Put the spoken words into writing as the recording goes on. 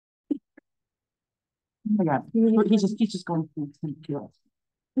my God, he's just going to kill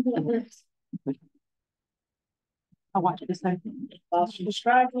us. I'll watch it this time.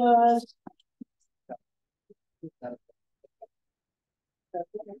 Distract us.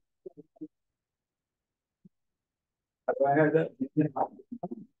 How do I hide that?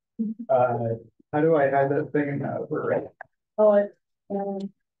 How do I hide that thing over? Oh, I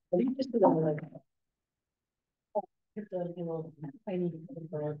think just do that like. I need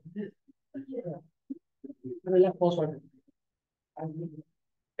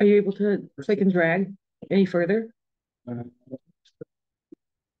Are you able to click and drag any further?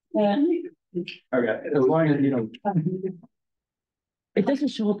 Yeah. Okay, as long as you don't. It doesn't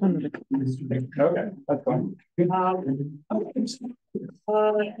show up on the. Okay, that's fine. The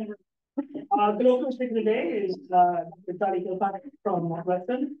local speaker today is Charlie Kilpatrick from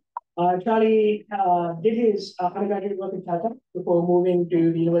Northwestern. Charlie did his undergraduate work in Caltech before moving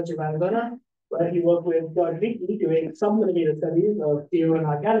to the University of Arizona, where he worked with JWST doing some millimeter studies of geo and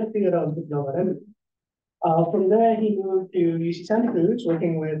our galaxy around Supernovae. From there, he moved to UC Santa Cruz,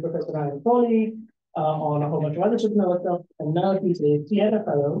 working with Professor Ryan Foley on a whole bunch of other supernova stuff, and now he's a Sierra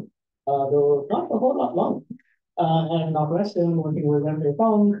Fellow, though not a whole lot long, at Northwestern, working with Wenfei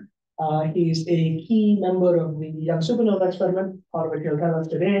Fong. He's a key member of the Young Supernova Experiment, part of which he'll tell us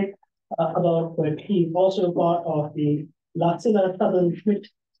today about, but he's also part of the Latsila Southern Schmidt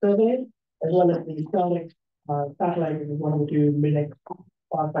survey, as well as the Starlink satellite, which is one of the two mid-X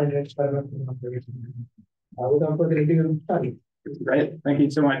pathfinder experiments. Without further ado, Charlie. Great. Thank you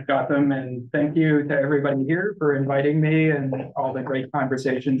so much, Gotham. And thank you to everybody here for inviting me and all the great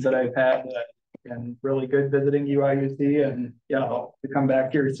conversations that I've had. And really good visiting UIUC. And yeah, I'll come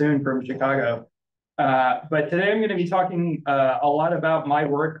back here soon from Chicago. But today I'm going to be talking a lot about my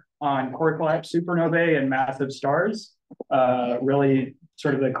work on core collapse supernovae and massive stars. Really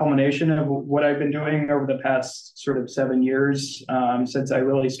sort of the culmination of what I've been doing over the past sort of 7 years since I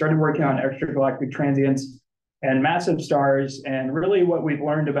really started working on extragalactic transients and massive stars, and really what we've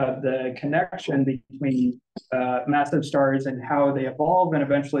learned about the connection between massive stars and how they evolve and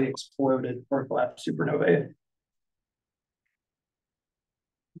eventually explode as core collapse supernovae.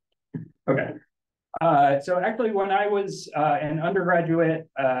 Okay. So actually, when I was an undergraduate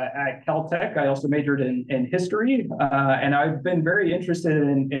at Caltech, I also majored in history, and I've been very interested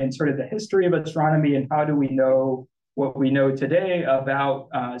in sort of the history of astronomy and how do we know what we know today about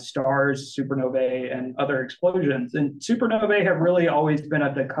stars, supernovae, and other explosions. And supernovae have really always been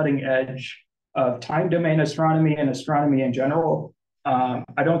at the cutting edge of time domain astronomy and astronomy in general.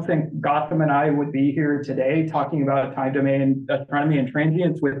 I don't think Gotham and I would be here today talking about time domain astronomy and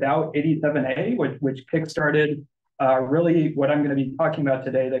transients without 87A, which kickstarted really what I'm going to be talking about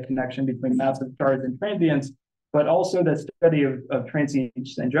today, the connection between massive stars and transients, but also the study of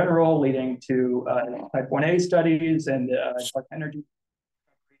transients in general, leading to type 1A studies and dark energy,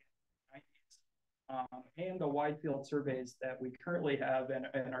 and the wide field surveys that we currently have and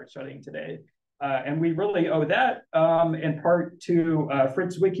are studying today. And we really owe that in part to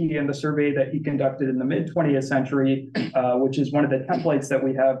Fritz Zwicky and the survey that he conducted in the mid-20th century, which is one of the templates that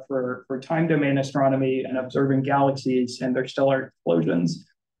we have for time domain astronomy and observing galaxies and their stellar explosions.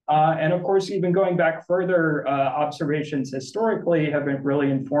 And of course, even going back further, observations historically have been really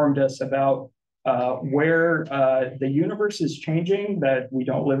informed us about where the universe is changing, that we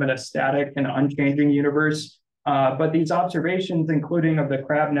don't live in a static and unchanging universe. But these observations, including of the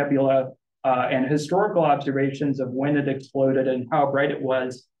Crab Nebula, and historical observations of when it exploded and how bright it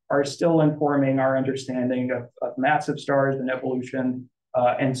was, are still informing our understanding of massive stars and evolution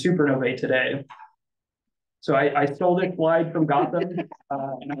and supernovae today. So I stole this slide from Gotham,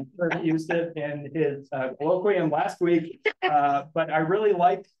 and I'm sure he used it in his colloquium last week, but I really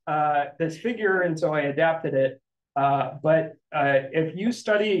liked this figure, and so I adapted it. But if you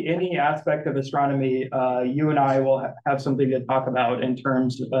study any aspect of astronomy, you and I will have something to talk about in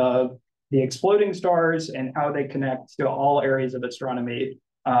terms of the exploding stars and how they connect to all areas of astronomy.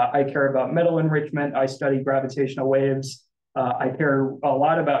 I care about metal enrichment. I study gravitational waves. I care a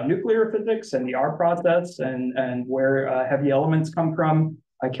lot about nuclear physics and the R process and where heavy elements come from.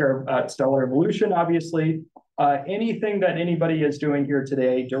 I care about stellar evolution, obviously. Anything that anybody is doing here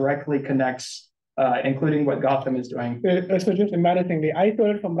today directly connects, including what Gotham is doing. So just embarrassingly, I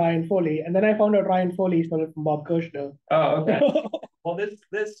stole it from Ryan Foley, and then I found out Ryan Foley stole it from Bob Kirshner. Oh, okay. Well,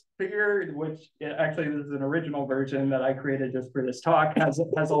 this figure, which actually this is an original version that I created just for this talk, has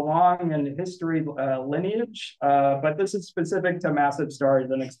a long and history lineage, but this is specific to massive stars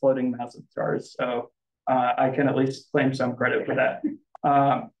and exploding massive stars. So I can at least claim some credit for that.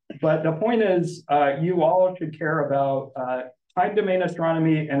 But the point is, you all should care about time domain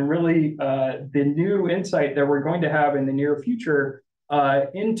astronomy and really the new insight that we're going to have in the near future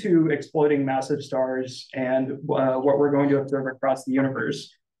into exploding massive stars and what we're going to observe across the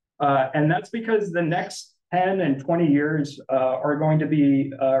universe. And that's because the next 10 and 20 years are going to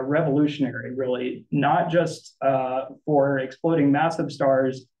be revolutionary, really, not just for exploding massive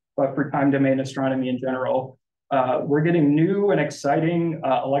stars, but for time domain astronomy in general. We're getting new and exciting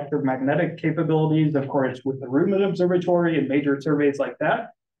electromagnetic capabilities, of course, with the Rubin Observatory and major surveys like that,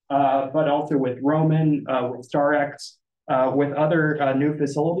 but also with Roman, with StarX, with other new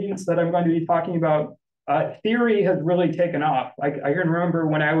facilities that I'm going to be talking about. Theory has really taken off. I can remember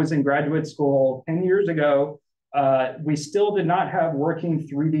when I was in graduate school 10 years ago, we still did not have working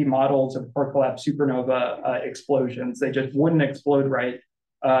 3D models of core collapse supernova explosions. They just wouldn't explode right.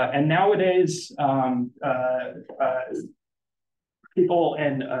 And nowadays, people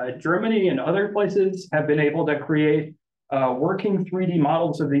in Germany and other places have been able to create working 3D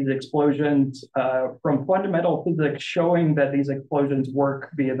models of these explosions from fundamental physics showing that these explosions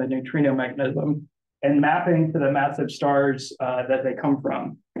work via the neutrino mechanism and mapping to the massive stars that they come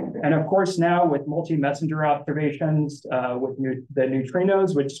from. And of course, now with multi-messenger observations with the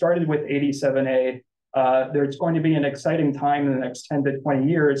neutrinos, which started with 87A, there's going to be an exciting time in the next 10 to 20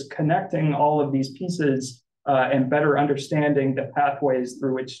 years connecting all of these pieces and better understanding the pathways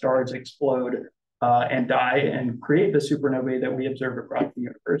through which stars explode and die and create the supernovae that we observe across the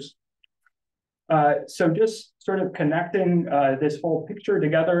universe. So just sort of connecting this whole picture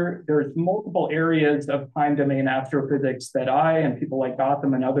together, there's multiple areas of time domain astrophysics that I and people like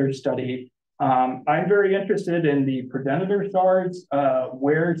Gotham and others study. I'm very interested in the progenitor stars,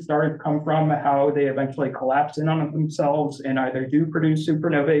 where stars come from, how they eventually collapse in on themselves and either do produce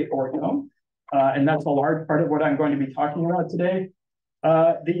supernovae or don't. And that's a large part of what I'm going to be talking about today.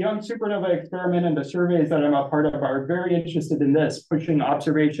 The Young Supernova Experiment and the surveys that I'm a part of are very interested in this, pushing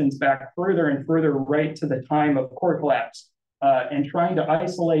observations back further and further right to the time of core collapse and trying to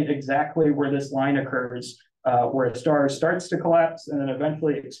isolate exactly where this line occurs, where a star starts to collapse and then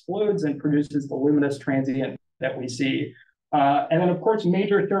eventually explodes and produces the luminous transient that we see. And then, of course,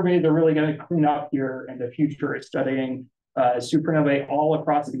 major surveys are really going to clean up here in the future, studying supernovae all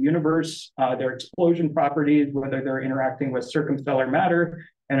across the universe, their explosion properties, whether they're interacting with circumstellar matter,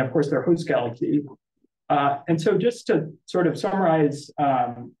 and of course their host galaxy. And so just to sort of summarize,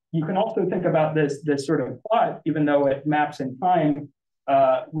 you can also think about this sort of plot, even though it maps in time,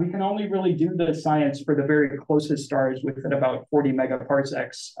 we can only really do the science for the very closest stars within about 40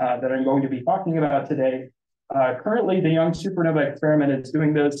 megaparsecs that I'm going to be talking about today. Currently, the Young Supernova Experiment is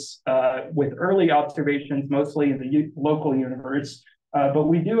doing this with early observations, mostly in the local universe, but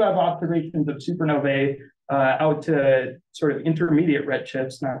we do have observations of supernovae out to sort of intermediate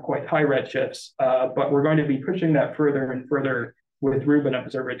redshifts, not quite high redshifts, but we're going to be pushing that further and further with Rubin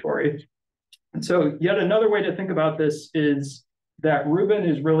Observatory. And so yet another way to think about this is that Rubin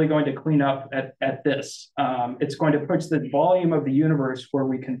is really going to clean up at this. It's going to push the volume of the universe where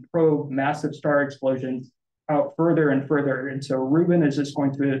we can probe massive star explosions out further and further. And so Rubin is just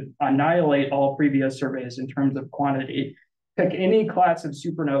going to annihilate all previous surveys in terms of quantity. Pick any class of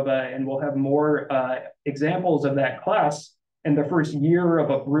supernova and we'll have more examples of that class in the first year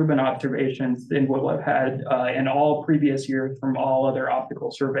of Rubin observations than we'll have had in all previous years from all other optical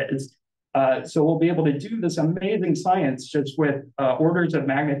surveys. So we'll be able to do this amazing science just with orders of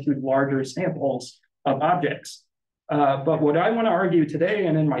magnitude larger samples of objects. But what I want to argue today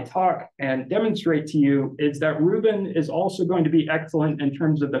and in my talk and demonstrate to you is that Rubin is also going to be excellent in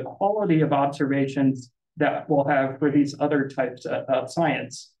terms of the quality of observations that we'll have for these other types of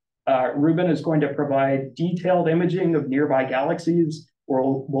science. Rubin is going to provide detailed imaging of nearby galaxies, where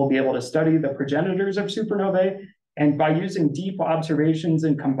we'll be able to study the progenitors of supernovae. And by using deep observations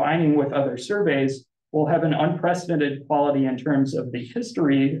and combining with other surveys, we'll have an unprecedented quality in terms of the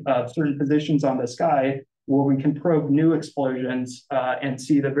history of certain positions on the sky, where we can probe new explosions and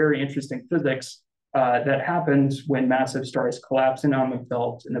see the very interesting physics that happens when massive stars collapse in on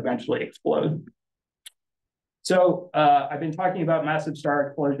themselves and eventually explode. So I've been talking about massive star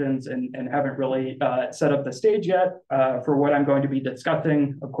explosions and haven't really set up the stage yet for what I'm going to be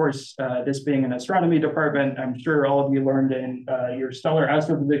discussing. Of course, this being an astronomy department, I'm sure all of you learned in your stellar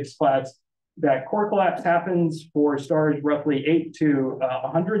astrophysics class that core collapse happens for stars roughly 8 to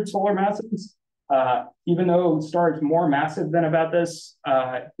 100 solar masses. Even though stars more massive than about this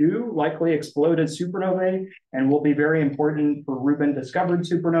do likely explode as supernovae and will be very important for Rubin discovered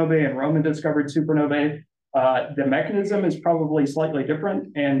supernovae and Roman discovered supernovae, the mechanism is probably slightly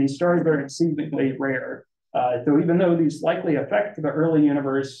different and these stars are exceedingly rare. So even though these likely affect the early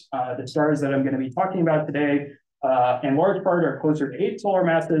universe, the stars that I'm going to be talking about today in large part are closer to 8 solar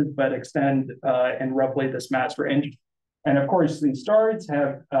masses, but extend in roughly this mass range. And of course, these stars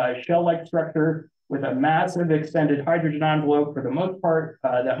have a shell-like structure with a massive extended hydrogen envelope for the most part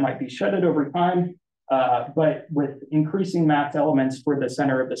that might be shedded over time, but with increasing mass elements for the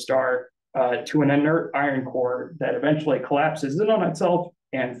center of the star to an inert iron core that eventually collapses in on itself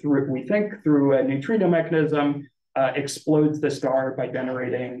and we think through a neutrino mechanism, explodes the star by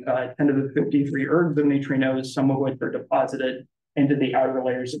generating 10 to the 53 ergs of neutrinos, some of which are deposited into the outer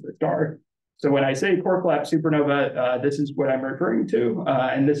layers of the star. So when I say core collapse supernova, this is what I'm referring to,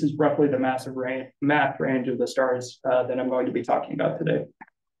 and this is roughly the mass range of the stars that I'm going to be talking about today.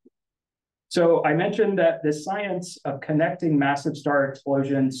 So I mentioned that the science of connecting massive star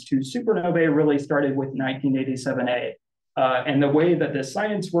explosions to supernovae really started with 1987A. And the way that this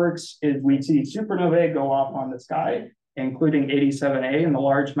science works is we see supernovae go off on the sky, including 87A in the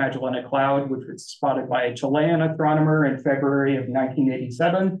Large Magellanic Cloud, which was spotted by a Chilean astronomer in February of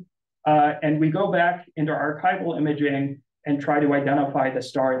 1987. And we go back into archival imaging and try to identify the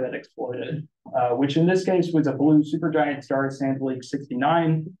star that exploded, which in this case was a blue supergiant star, Sandleak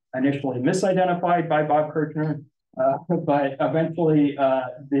 69, initially misidentified by Bob Kirchner, but eventually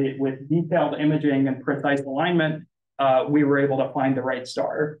with detailed imaging and precise alignment, we were able to find the right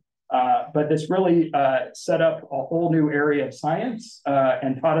star. But this really set up a whole new area of science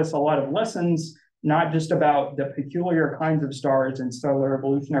and taught us a lot of lessons, not just about the peculiar kinds of stars and stellar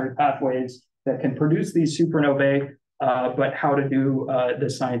evolutionary pathways that can produce these supernovae, but how to do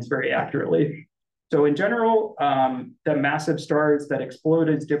this science very accurately. So in general, the massive stars that explode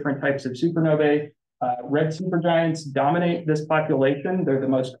as different types of supernovae, red supergiants dominate this population. They're the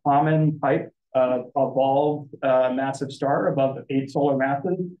most common type of evolved massive star above 8 solar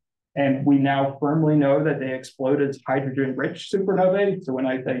masses. And we now firmly know that they explode as hydrogen-rich supernovae. So when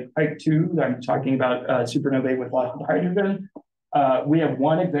I say type 2, I'm talking about supernovae with lots of hydrogen. We have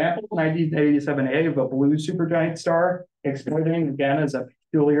one example, 1987A, of a blue supergiant star exploding again as a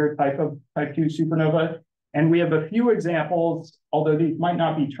peculiar type of type 2 supernova. And we have a few examples, although these might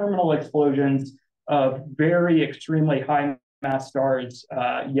not be terminal explosions, of very extremely high mass stars,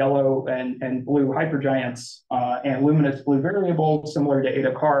 yellow and blue hypergiants, and luminous blue variables similar to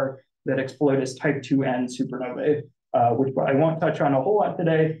Eta Car that explode as type 2N supernovae, which I won't touch on a whole lot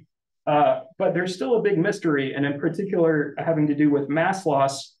today. But there's still a big mystery, and in particular having to do with mass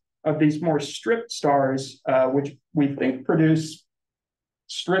loss of these more stripped stars, which we think produce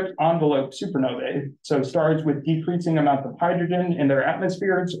stripped envelope supernovae. So stars with decreasing amounts of hydrogen in their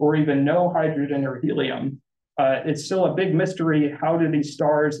atmospheres or even no hydrogen or helium. It's still a big mystery. How do these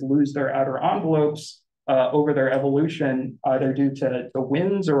stars lose their outer envelopes over their evolution, either due to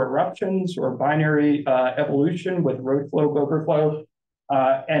winds or eruptions or binary evolution with Rothlove overflow?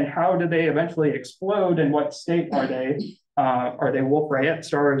 And how do they eventually explode, and what state are they? Are they Wolf-Rayet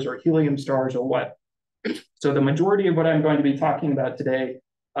stars or helium stars or what? So the majority of what I'm going to be talking about today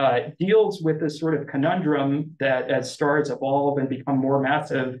deals with this sort of conundrum that as stars evolve and become more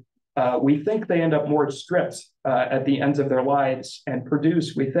massive, we think they end up more stripped at the ends of their lives and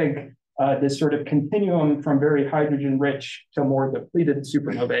produce, we think, this sort of continuum from very hydrogen-rich to more depleted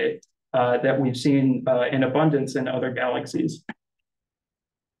supernovae that we've seen in abundance in other galaxies.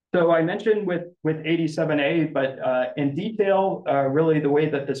 So I mentioned with 87A, but in detail, really the way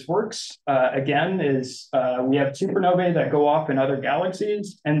that this works, again, is we have supernovae that go off in other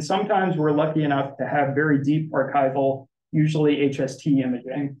galaxies, and sometimes we're lucky enough to have very deep archival, usually HST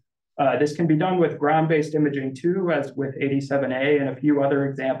imaging. This can be done with ground-based imaging too, as with 87A and a few other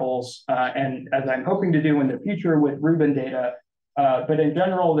examples, and as I'm hoping to do in the future with Rubin data. But in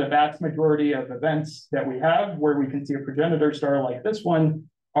general, the vast majority of events that we have where we can see a progenitor star like this one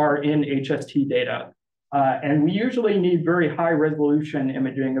are in HST data. And we usually need very high resolution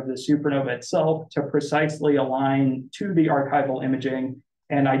imaging of the supernova itself to precisely align to the archival imaging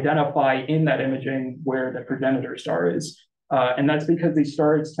and identify in that imaging where the progenitor star is. And that's because these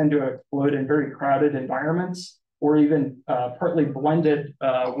stars tend to explode in very crowded environments or even partly blended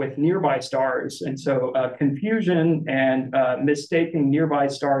with nearby stars. And so confusion and mistaking nearby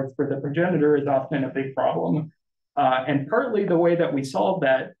stars for the progenitor is often a big problem. And partly the way that we solve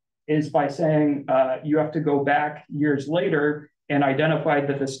that is by saying you have to go back years later and identify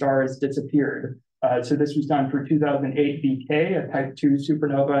that the star has disappeared. So this was done for 2008 BK, a type 2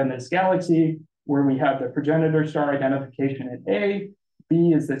 supernova in this galaxy, where we have the progenitor star identification at A,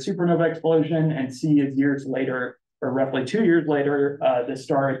 B is the supernova explosion, and C is years later, or roughly 2 years later, the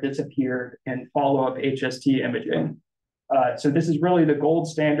star disappeared in follow-up HST imaging. So this is really the gold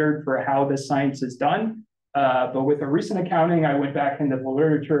standard for how this science is done. But with a recent accounting, I went back into the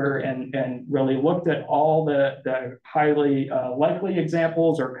literature and really looked at all the highly likely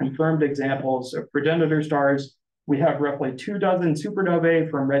examples or confirmed examples of progenitor stars. We have roughly 24 supernovae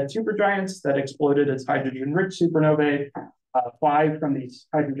from red supergiants that exploded as hydrogen-rich supernovae, 5 from these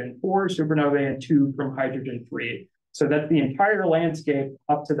hydrogen-4 supernovae, and 2 from hydrogen-3. So that's the entire landscape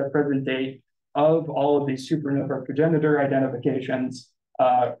up to the present date of all of these supernova progenitor identifications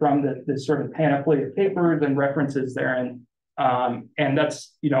from the sort of panoply of papers and references therein. And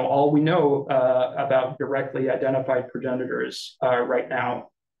that's, all we know about directly identified progenitors right now.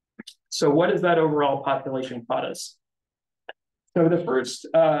 So what does that overall population taught us? So the first,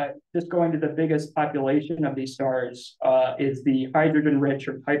 just going to the biggest population of these stars, is the hydrogen-rich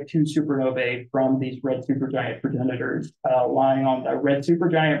or type 2 supernovae from these red supergiant progenitors, lying on the red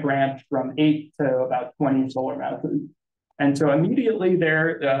supergiant branch from 8 to about 20 solar masses. And so immediately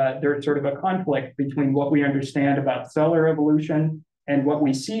there's sort of a conflict between what we understand about stellar evolution and what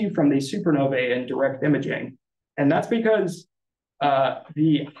we see from these supernovae in direct imaging. And that's because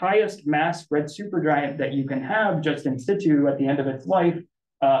the highest mass red supergiant that you can have just in situ at the end of its life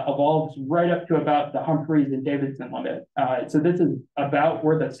evolves right up to about the Humphreys and Davidson limit. So this is about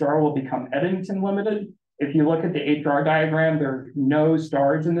where the star will become Eddington limited. If you look at the HR diagram, there are no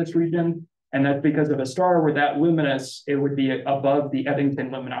stars in this region. And that's because of a star where that luminous, it would be above the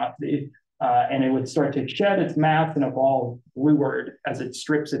Eddington luminosity. And it would start to shed its mass and evolve blueward as it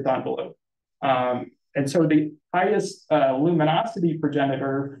strips its envelope. And so the highest luminosity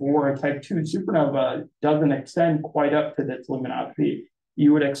progenitor for a type 2 supernova doesn't extend quite up to this luminosity.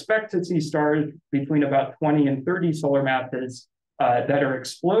 You would expect to see stars between about 20 and 30 solar masses that are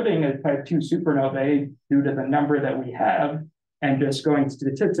exploding as type 2 supernovae due to the number that we have, and just going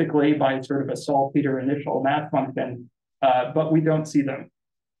statistically by sort of a saltpeter initial mass function, but we don't see them.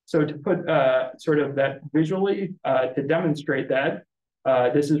 So to put sort of that visually to demonstrate that,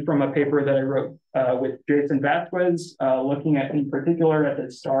 this is from a paper that I wrote with Jason Vasquez, looking at, in particular, at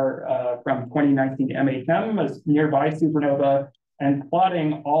the star from 2019 MHM, a nearby supernova, and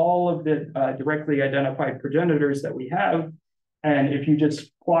plotting all of the directly identified progenitors that we have. And if you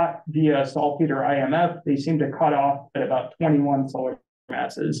just plot via saltpeter IMF, they seem to cut off at about 21 solar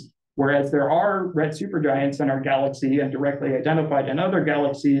masses, whereas there are red supergiants in our galaxy and directly identified in other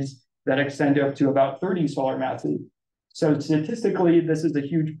galaxies that extend up to about 30 solar masses. So statistically, this is a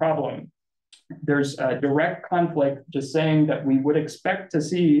huge problem. There's a direct conflict just saying that we would expect to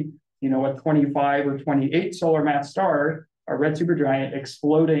see, a 25 or 28 solar mass star, a red supergiant,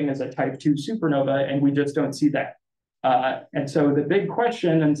 exploding as a type 2 supernova, and we just don't see that. And so the big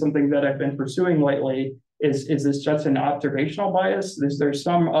question, and something that I've been pursuing lately, is this just an observational bias? Is there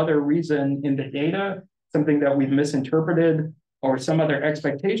some other reason in the data, something that we've misinterpreted, or some other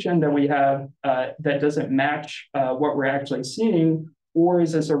expectation that we have that doesn't match what we're actually seeing? Or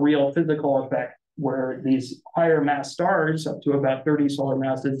is this a real physical effect where these higher mass stars, up to about 30 solar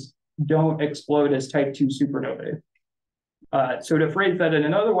masses, don't explode as type 2 supernovae? So to phrase that in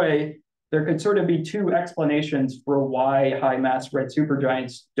another way, there could sort of be two explanations for why high mass red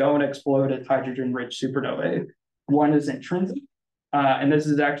supergiants don't explode as hydrogen-rich supernovae. One is intrinsic, and this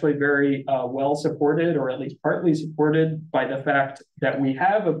is actually very well supported, or at least partly supported, by the fact that we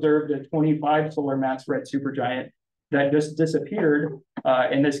have observed a 25 solar mass red supergiant that just disappeared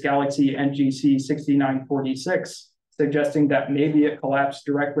in this galaxy NGC 6946, suggesting that maybe it collapsed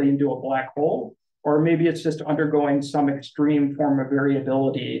directly into a black hole, or maybe it's just undergoing some extreme form of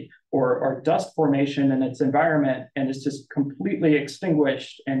variability or dust formation in its environment, and it's just completely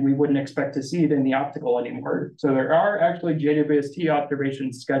extinguished, and we wouldn't expect to see it in the optical anymore. So there are actually JWST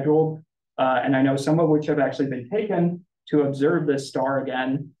observations scheduled, and I know some of which have actually been taken to observe this star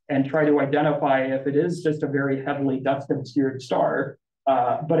again and try to identify if it is just a very heavily dust-obscured star.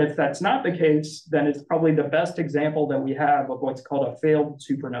 But if that's not the case, then it's probably the best example that we have of what's called a failed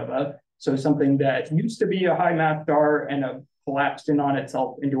supernova. So something that used to be a high mass star and collapsed in on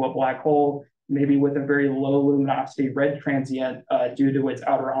itself into a black hole, maybe with a very low luminosity red transient due to its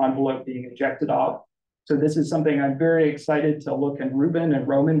outer envelope being ejected off. So this is something I'm very excited to look in Rubin and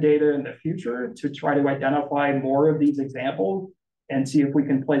Roman data in the future to try to identify more of these examples and see if we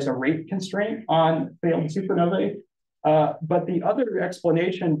can place a rate constraint on failed supernovae. But the other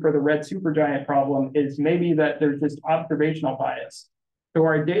explanation for the red supergiant problem is maybe that there's just observational bias. So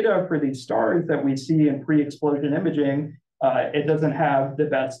our data for these stars that we see in pre-explosion imaging, it doesn't have the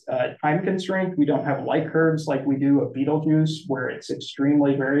best time constraint. We don't have light curves like we do of Betelgeuse, where it's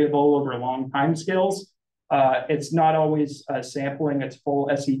extremely variable over long time scales. It's not always sampling its full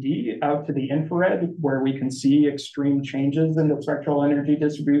SED out to the infrared, where we can see extreme changes in the spectral energy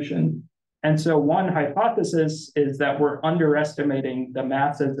distribution. And so one hypothesis is that we're underestimating the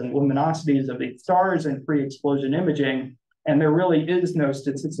masses and luminosities of these stars in pre-explosion imaging, and there really is no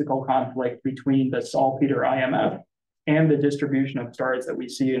statistical conflict between the saltpeter IMF and the distribution of stars that we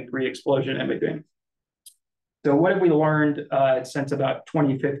see in pre-explosion imaging. So what have we learned since about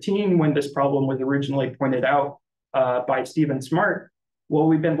 2015, when this problem was originally pointed out by Stephen Smart? Well,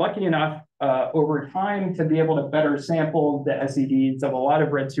 we've been lucky enough over time to be able to better sample the SEDs of a lot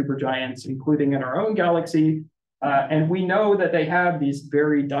of red supergiants, including in our own galaxy. And we know that they have these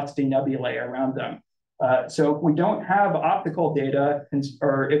very dusty nebulae around them. So if we don't have optical data,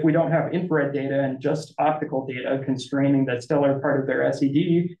 or if we don't have infrared data and just optical data constraining the stellar part of their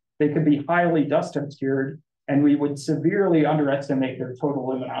SED, they could be highly dust obscured, and we would severely underestimate their total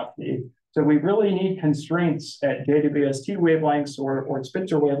luminosity. So we really need constraints at JWST wavelengths or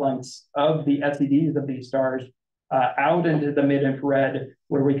Spitzer wavelengths of the SEDs of these stars out into the mid-infrared,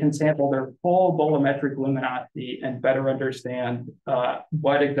 where we can sample their full bolometric luminosity and better understand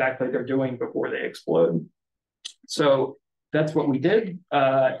what exactly they're doing before they explode. So that's what we did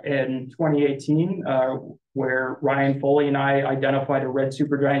in 2018, where Ryan Foley and I identified a red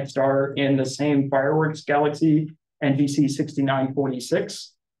supergiant star in the same fireworks galaxy, NGC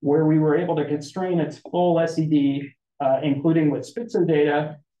 6946, where we were able to constrain its full SED, including with Spitzer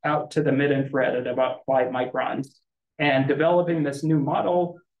data, out to the mid-infrared at about 5 microns. And developing this new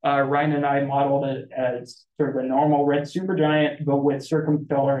model, Ryan and I modeled it as sort of a normal red supergiant, but with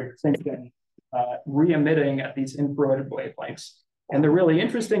circumstellar extinction, re-emitting at these infrared wavelengths. And the really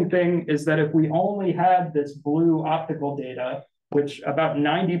interesting thing is that if we only had this blue optical data, which about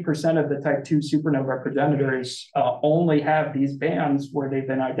 90% of the type 2 supernova progenitors only have these bands where they've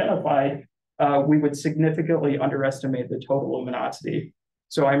been identified, we would significantly underestimate the total luminosity.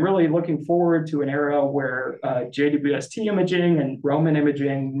 So I'm really looking forward to an era where JWST imaging and Rubin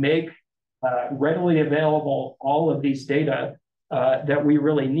imaging make readily available all of these data that we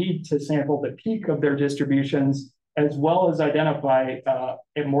really need to sample the peak of their distributions, as well as identify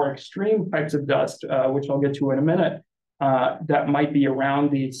more extreme types of dust, which I'll get to in a minute, that might be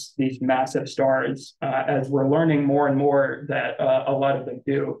around these massive stars, as we're learning more and more that a lot of them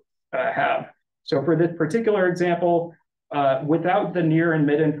do have. So for this particular example, without the near and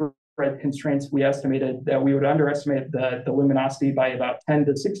mid-infrared constraints, we estimated that we would underestimate the luminosity by about 10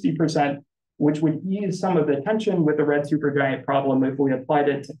 to 60%, which would ease some of the tension with the red supergiant problem if we applied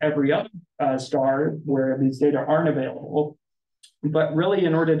it to every other star where these data aren't available. But really,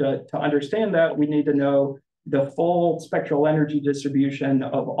 in order to understand that, we need to know the full spectral energy distribution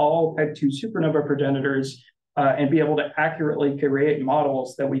of all type 2 supernova progenitors and be able to accurately create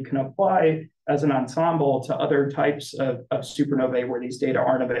models that we can apply as an ensemble to other types of supernovae where these data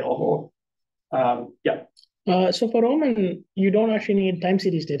aren't available. So for Rubin, you don't actually need time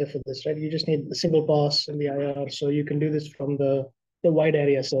series data for this, right? You just need the single pass and the IR. So you can do this from the wide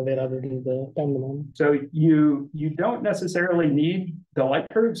area survey rather than the time domain. So you don't necessarily need the light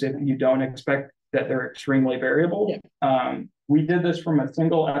curves if you don't expect that they're extremely variable. Yeah. We did this from a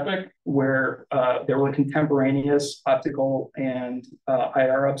single epoch where there were contemporaneous optical and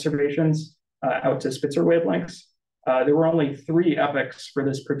IR observations out to Spitzer wavelengths. There were only 3 epochs for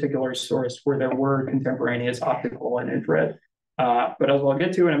this particular source where there were contemporaneous optical and infrared. But as I'll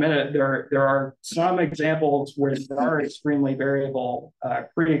get to in a minute, there are some examples where they are extremely variable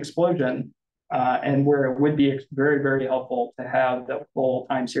pre-explosion, and where it would be very, very helpful to have the full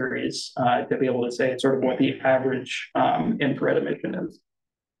time series to be able to say sort of what the average infrared emission is.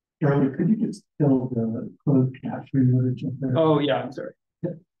 Charlie, could you just tell the closed capture image up there? Oh, yeah, I'm sorry.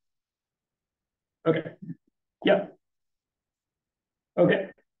 Yeah. Okay. Yeah. Okay.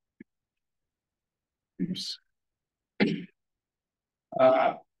 Oops.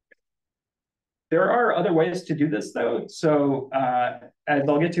 There are other ways to do this, though. So as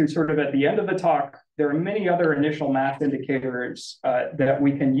I'll get to sort of at the end of the talk, there are many other initial mass indicators that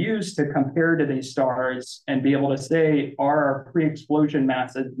we can use to compare to these stars and be able to say, are our pre-explosion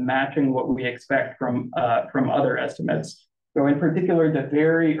masses matching what we expect from other estimates? So in particular, the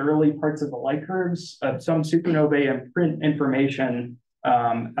very early parts of the light curves of some supernovae imprint information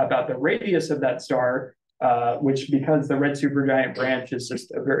about the radius of that star, which, because the red supergiant branch is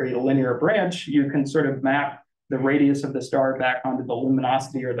just a very linear branch, you can sort of map the radius of the star back onto the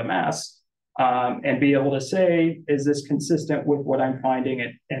luminosity or the mass and be able to say, is this consistent with what I'm finding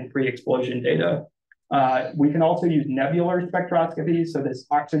in pre-explosion data? We can also use nebular spectroscopy. So this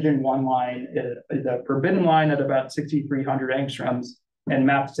oxygen 1 line is a forbidden line at about 6,300 angstroms and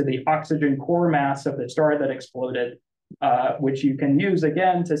maps to the oxygen core mass of the star that exploded, which you can use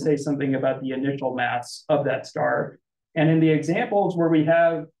again to say something about the initial mass of that star. And in the examples where we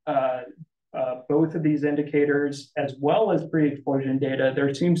have both of these indicators, as well as pre-explosion data,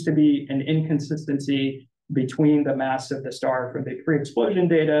 there seems to be an inconsistency between the mass of the star from the pre-explosion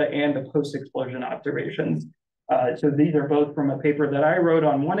data and the post-explosion observations. So these are both from a paper that I wrote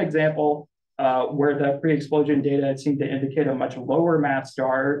on one example, where the pre-explosion data seemed to indicate a much lower mass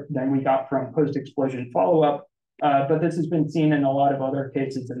star than we got from post-explosion follow-up. But this has been seen in a lot of other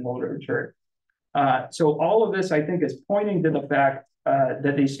cases in the literature. So all of this, I think, is pointing to the fact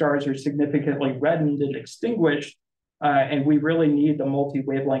that these stars are significantly reddened and extinguished, and we really need the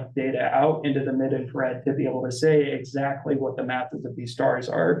multi-wavelength data out into the mid-infrared to be able to say exactly what the masses of these stars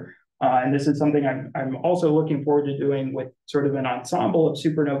are. And this is something I'm also looking forward to doing with sort of an ensemble of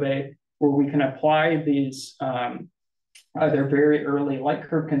supernovae, where we can apply these either very early light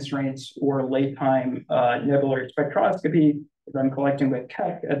curve constraints or late time nebular spectroscopy, if I'm collecting with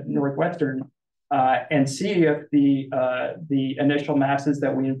Keck at Northwestern, and see if the initial masses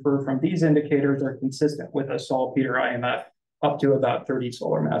that we infer from these indicators are consistent with a saltpeter IMF up to about 30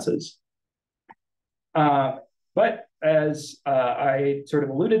 solar masses. But as I sort of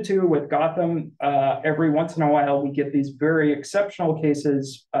alluded to with Gotham, every once in a while we get these very exceptional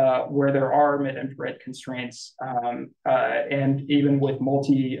cases where there are mid-infrared constraints, and even with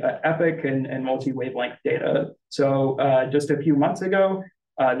multi-epoch and multi-wavelength data. So just a few months ago,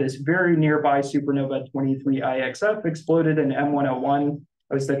 this very nearby supernova 23IXF exploded in M101.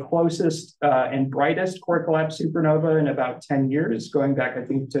 It was the closest and brightest core collapse supernova in about 10 years, going back, I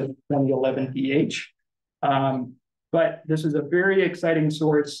think, to 2011 BH. But this is a very exciting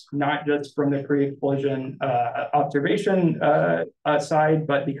source, not just from the pre-explosion observation side,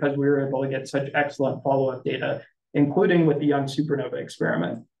 but because we were able to get such excellent follow-up data, including with the young supernova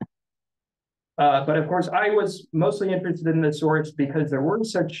experiment. But of course, I was mostly interested in this source because there were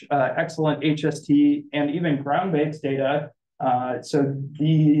such excellent HST and even ground-based data. So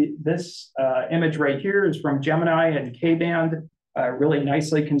this image right here is from Gemini and K-band, really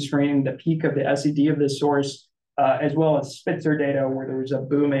nicely constraining the peak of the SED of this source, as well as Spitzer data, where there was a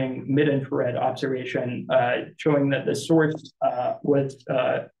booming mid-infrared observation showing that the source was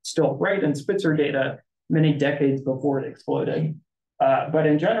still bright in Spitzer data many decades before it exploded. But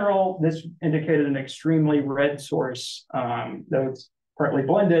in general, this indicated an extremely red source that was partly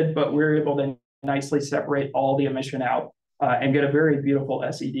blended, but we were able to nicely separate all the emission out and get a very beautiful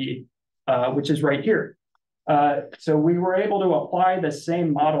SED, which is right here. So we were able to apply the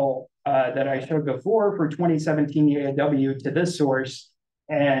same model that I showed before for 2017 EAW to this source,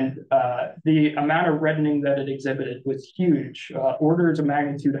 and the amount of reddening that it exhibited was huge, orders of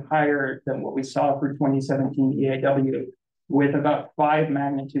magnitude higher than what we saw for 2017 EAW, with about 5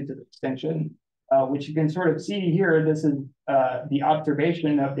 magnitudes of extinction, which you can sort of see here. This is the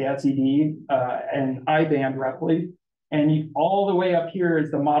observation of the SED and I band roughly. And all the way up here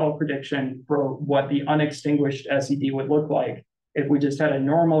is the model prediction for what the unextinguished SED would look like if we just had a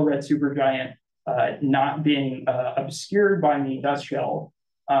normal red supergiant not being obscured by the dust shell.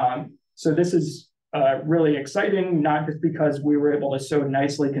 So this is really exciting, not just because we were able to so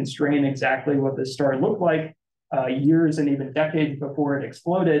nicely constrain exactly what the star looked like years and even decades before it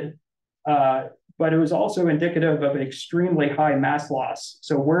exploded, but it was also indicative of an extremely high mass loss.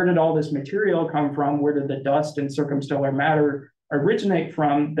 So where did all this material come from? Where did the dust and circumstellar matter originate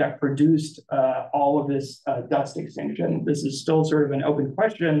from that produced all of this dust extinction? This is still sort of an open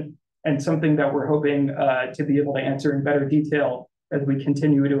question and something that we're hoping to be able to answer in better detail as we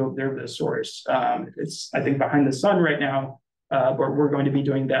continue to observe this source. It's, I think, behind the sun right now, but we're going to be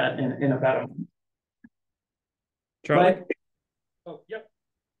doing that in about a month. Charlie? Oh, yep.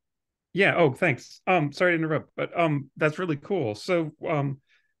 Yeah. Oh, thanks. Sorry to interrupt, but that's really cool. So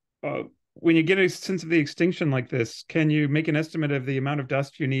when you get a sense of the extinction like this, can you make an estimate of the amount of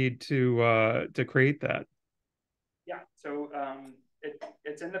dust you need to create that? Yeah. So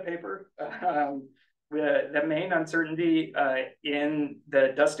it's in the paper. The main uncertainty in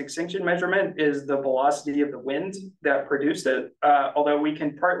the dust extinction measurement is the velocity of the wind that produced it, although we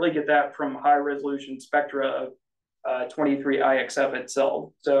can partly get that from high resolution spectra of 23IXF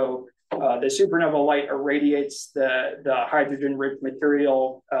itself. So the supernova light irradiates the hydrogen-rich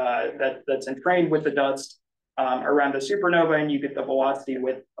material that's entrained with the dust around the supernova, and you get the velocity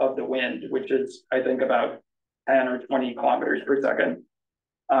of the wind, which is, I think, about 10 or 20 kilometers per second.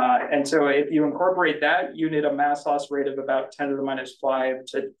 And so if you incorporate that, you need a mass loss rate of about 10 to the minus 5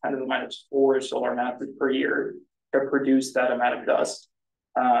 to 10 to the minus 4 solar masses per year to produce that amount of dust.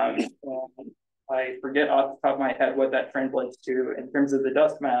 I forget off the top of my head what that translates to in terms of the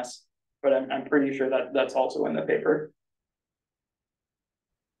dust mass, but I'm pretty sure that that's also in the paper.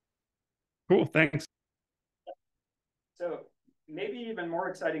 Cool, thanks. So maybe even more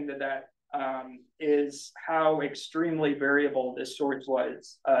exciting than that, is how extremely variable this source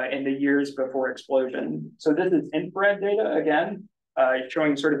was in the years before explosion. So this is infrared data again,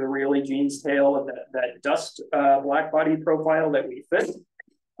 showing sort of the really gene's tail of that dust black body profile that we fit,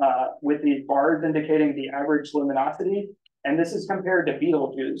 with these bars indicating the average luminosity. And this is compared to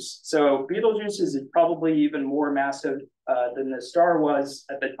Betelgeuse. So Betelgeuse is probably even more massive than the star was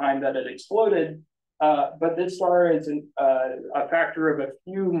at the time that it exploded. But this star is a factor of a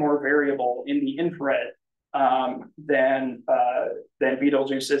few more variable in the infrared than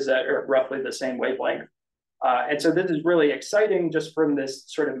Betelgeuse is at roughly the same wavelength. And so this is really exciting just from this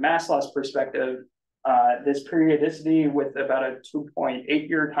sort of mass loss perspective. This periodicity with about a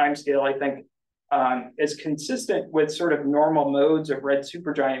 2.8-year timescale, I think, is consistent with sort of normal modes of red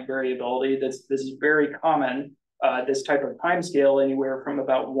supergiant variability. This is very common, this type of timescale, anywhere from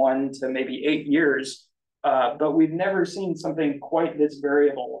about 1 to maybe 8 years. But we've never seen something quite this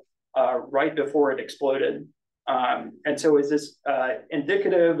variable right before it exploded. And so is this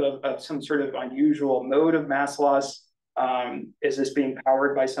indicative of some sort of unusual mode of mass loss? Is this being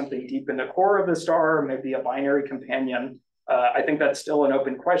powered by something deep in the core of the star, or maybe a binary companion? I think that's still an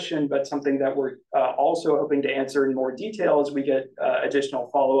open question, but something that we're also hoping to answer in more detail as we get additional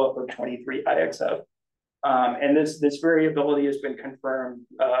follow-up of 23 IXF. And this variability has been confirmed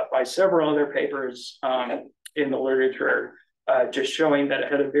by several other papers in the literature, just showing that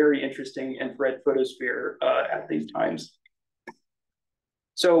it had a very interesting infrared photosphere at these times.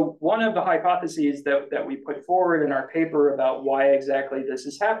 So one of the hypotheses that we put forward in our paper about why exactly this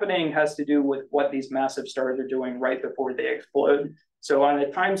is happening has to do with what these massive stars are doing right before they explode. So on a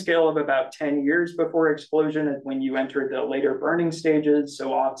timescale of about 10 years before explosion is when you enter the later burning stages,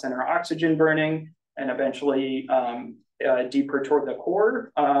 so off-center oxygen burning, and eventually deeper toward the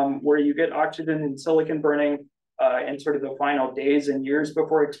core, where you get oxygen and silicon burning in sort of the final days and years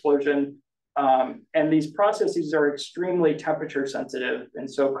before explosion. And these processes are extremely temperature sensitive, and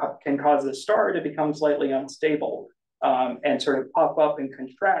so can cause the star to become slightly unstable and sort of pop up and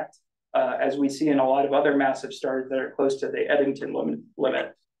contract, as we see in a lot of other massive stars that are close to the Eddington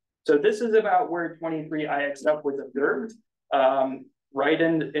limit. So this is about where 23 IXF was observed, right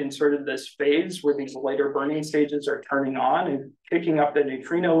in sort of this phase where these later burning stages are turning on and picking up the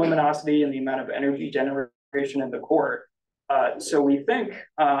neutrino luminosity and the amount of energy generation in the core. So we think,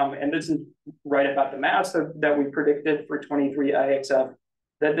 and this is right about the mass that we predicted for 23 IXF,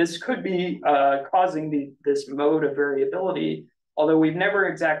 that this could be causing this mode of variability, although we've never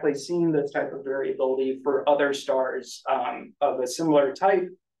exactly seen this type of variability for other stars of a similar type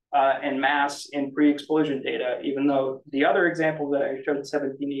and mass in pre-explosion data, even though the other example that I showed,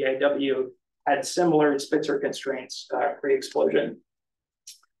 17EAW, had similar Spitzer constraints pre-explosion.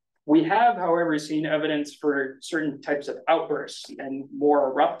 We have, however, seen evidence for certain types of outbursts and more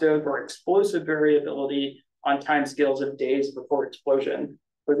eruptive or explosive variability on timescales of days before explosion.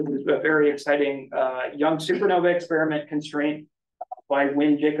 So this is a very exciting young supernova experiment constraint by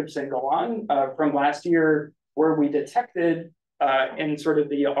Wynne Jacobson Galan from last year, where we detected in sort of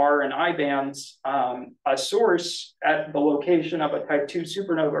the R and I bands a source at the location of a type 2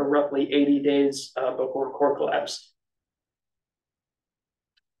 supernova roughly 80 days before core collapse.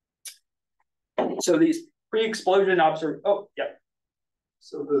 So these pre-explosion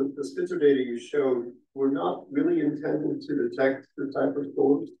So the Spitzer data you showed were not really intended to detect the type of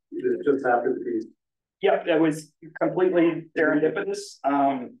storms. It just happened to be. Yeah, that was completely serendipitous.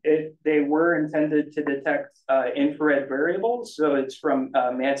 They were intended to detect infrared variables. So it's from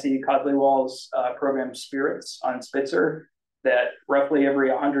Nancy Kodlewall's program Spirits on Spitzer, that roughly every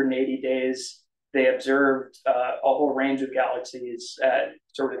 180 days, they observed a whole range of galaxies at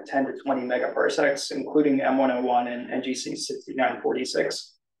sort of 10 to 20 megaparsecs, including M101 and NGC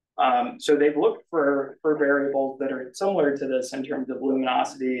 6946. So they've looked for variables that are similar to this in terms of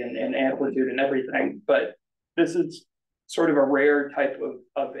luminosity and amplitude and everything, but this is sort of a rare type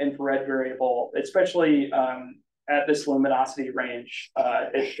of infrared variable, especially at this luminosity range.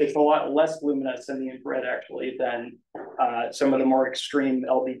 It's a lot less luminous in the infrared actually than some of the more extreme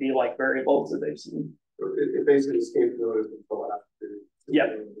LBB-like variables that they've seen. It basically escaped notice until after. Yeah,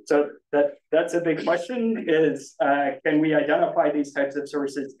 so that's a big question is, can we identify these types of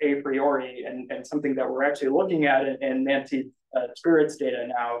sources a priori, and something that we're actually looking at in Nancy Spirits data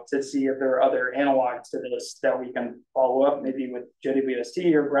now to see if there are other analogs to this that we can follow up maybe with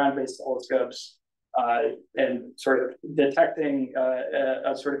JWST or ground-based telescopes and sort of detecting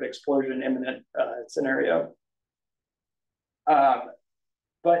a sort of explosion imminent scenario.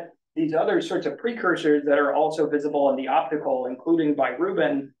 But these other sorts of precursors that are also visible in the optical, including by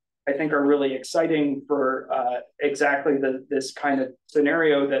Rubin, I think are really exciting for exactly this kind of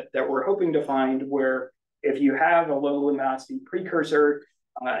scenario that we're hoping to find, where if you have a low luminosity precursor,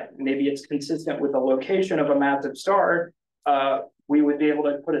 maybe it's consistent with the location of a massive star, we would be able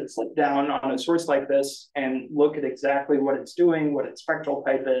to put it slip down on a source like this and look at exactly what it's doing, what its spectral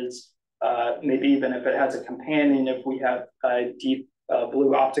type is, maybe even if it has a companion, if we have deep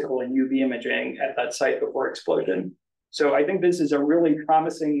blue optical and UV imaging at that site before explosion. So I think this is a really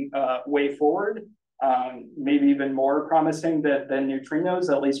promising way forward, maybe even more promising than neutrinos,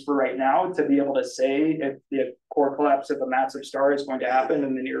 at least for right now, to be able to say if the core collapse of a massive star is going to happen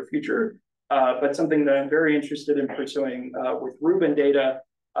in the near future. But something that I'm very interested in pursuing with Rubin data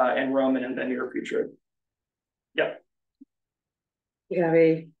and Roman in the near future. Yeah. You have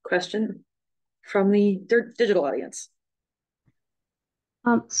a question from the digital audience.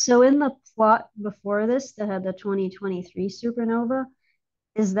 So in the plot before this that had the 2023 supernova,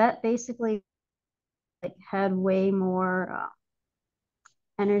 is that basically like had way more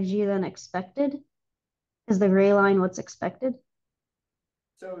energy than expected? Is the gray line what's expected?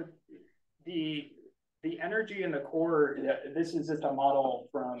 So the energy in the core, this is just a model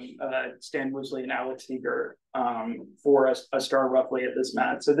from Stan Woosley and Alex Seeger for a star roughly at this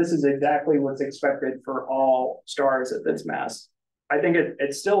mass. So this is exactly what's expected for all stars at this mass. I think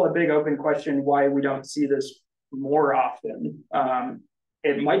it's still a big open question why we don't see this more often.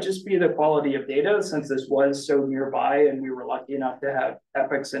 It might just be the quality of data, since this was so nearby and we were lucky enough to have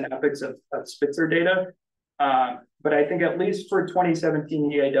epochs and epochs of Spitzer data. But I think at least for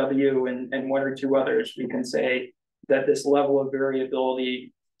 2017 EAW and one or two others, we can say that this level of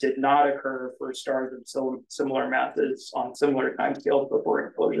variability did not occur for stars of similar masses on similar timescales before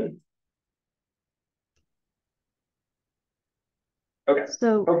explosion. Okay.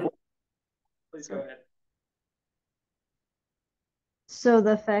 So please go ahead. So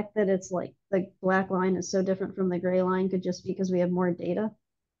the fact that it's like the black line is so different from the gray line could just be because we have more data?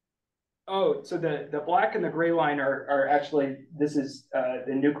 Oh, so the black and the gray line are actually, this is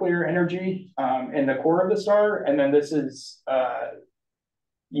the nuclear energy in the core of the star, and then this is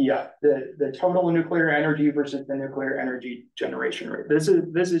the total nuclear energy versus the nuclear energy generation rate. This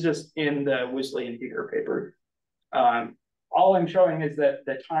is just in the Woosley and Seeger paper. All I'm showing is that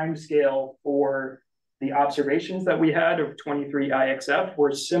the time scale for the observations that we had of 23 IXF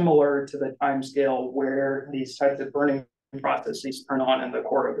were similar to the time scale where these types of burning processes turn on in the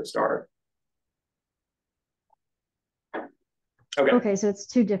core of the star. Okay. Okay, so it's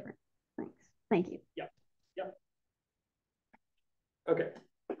two different things. Thank you. Yeah. Okay,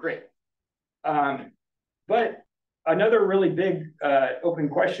 great. But another really big open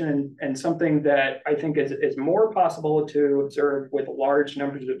question, and something that I think is more possible to observe with large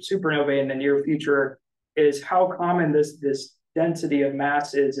numbers of supernovae in the near future, is how common this density of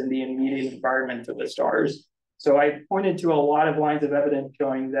mass is in the immediate environment of the stars. So I pointed to a lot of lines of evidence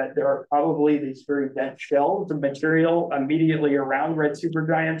showing that there are probably these very dense shells of material immediately around red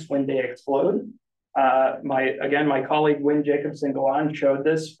supergiants when they explode. My colleague Wynne Jacobson-Galan showed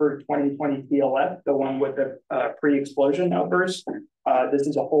this for 2020 TLF, the one with the pre-explosion outburst. This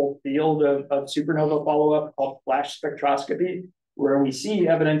is a whole field of supernova follow-up called flash spectroscopy, where we see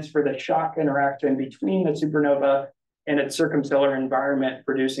evidence for the shock interaction between the supernova and its circumstellar environment,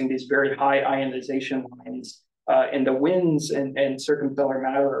 producing these very high ionization lines in the winds and circumstellar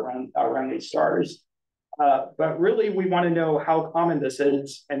matter around these stars. But really, we want to know how common this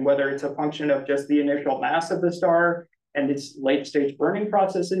is and whether it's a function of just the initial mass of the star and its late-stage burning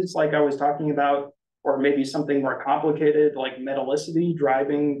processes, like I was talking about, or maybe something more complicated like metallicity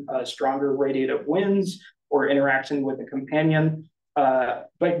driving stronger radiative winds or interaction with a companion.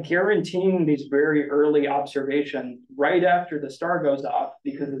 But guaranteeing these very early observations right after the star goes off,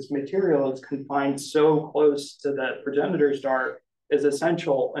 because this material is confined so close to the progenitor star, is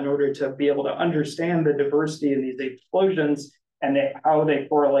essential in order to be able to understand the diversity in these explosions and how they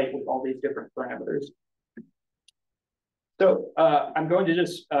correlate with all these different parameters. So I'm going to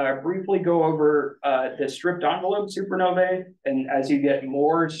just briefly go over the stripped envelope supernovae, and as you get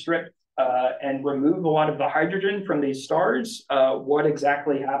more stripped and remove a lot of the hydrogen from these stars, what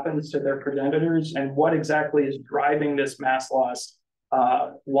exactly happens to their progenitors and what exactly is driving this mass loss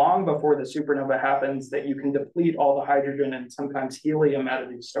long before the supernova happens, that you can deplete all the hydrogen and sometimes helium out of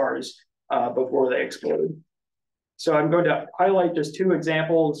these stars before they explode. So I'm going to highlight just two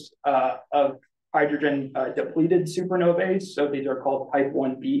examples of hydrogen depleted supernovae. So these are called type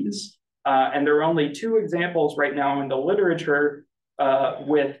 1Bs. And there are only two examples right now in the literature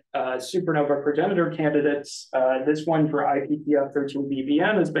with supernova progenitor candidates. This one for IPTF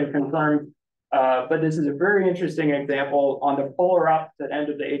 13BBN has been confirmed, But this is a very interesting example on the polar opposite end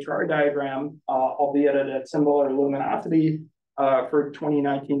of the HR diagram, albeit at a similar luminosity for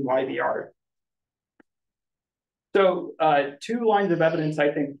 2019 YVR. So two lines of evidence,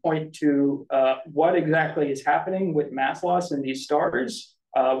 I think, point to what exactly is happening with mass loss in these stars,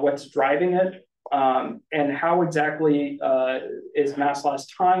 what's driving it, and how exactly is mass loss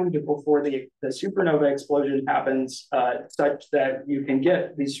timed before the supernova explosion happens, such that you can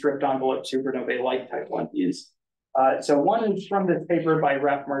get these stripped envelope supernovae like type 1Bs. So one is from this paper by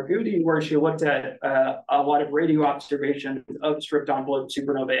Raf Margutti, where she looked at a lot of radio observations of stripped envelope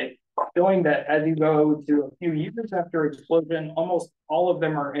supernovae, showing that as you go to a few years after explosion, almost all of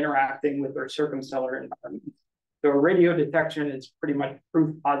them are interacting with their circumstellar environment. So radio detection is pretty much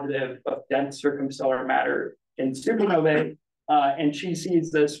proof positive of dense circumstellar matter in supernovae, and she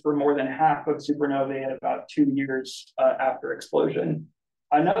sees this for more than half of supernovae at about 2 years after explosion.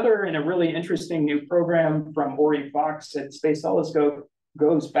 Another, and a really interesting new program from Ori Fox at Space Telescope,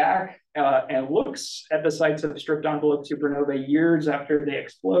 goes back and looks at the sites of stripped envelope supernovae years after they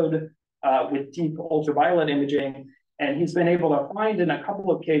explode with deep ultraviolet imaging. And he's been able to find in a couple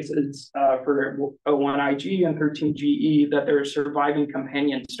of cases for 01IG and 13GE that there are surviving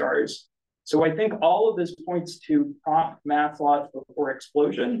companion stars. So I think all of this points to prompt mass loss before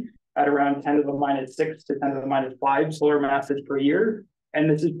explosion at around 10 to the minus 6 to 10 to the minus 5 solar masses per year. And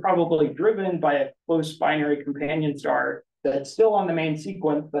this is probably driven by a close binary companion star that's still on the main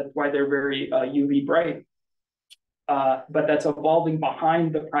sequence. That's why they're very UV bright. But that's evolving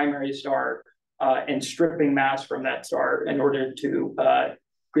behind the primary star and stripping mass from that star in order to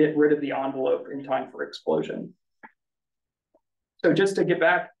get rid of the envelope in time for explosion. So just to get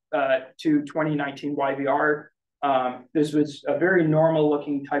back to 2019 YVR, this was a very normal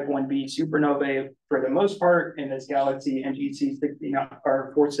looking type 1b supernovae for the most part in this galaxy NGC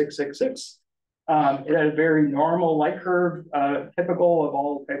 4666. It had a very normal light curve, typical of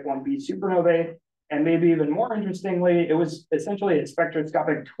all type 1b supernovae. And maybe even more interestingly, it was essentially a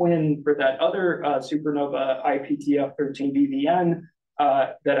spectroscopic twin for that other supernova IPTF13BVN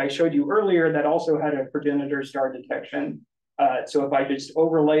that I showed you earlier that also had a progenitor star detection. So if I just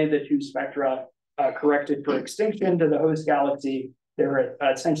overlay the two spectra corrected for extinction to the host galaxy, they're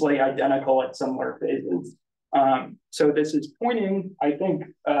essentially identical at similar phases. So this is pointing, I think,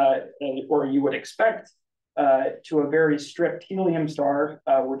 or you would expect, to a very stripped helium star,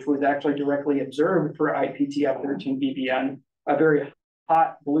 which was actually directly observed for IPTF13BVN, a very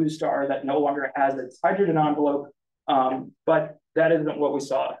hot blue star that no longer has its hydrogen envelope, but that isn't what we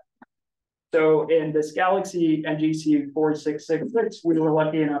saw. So in this galaxy NGC 4666, we were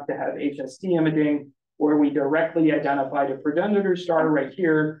lucky enough to have HST imaging, where we directly identified a progenitor star right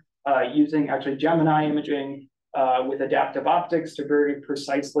here, using actually Gemini imaging with adaptive optics to very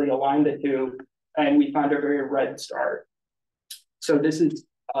precisely align the two. And we found a very red star. So this is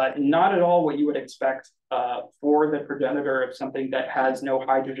not at all what you would expect for the progenitor of something that has no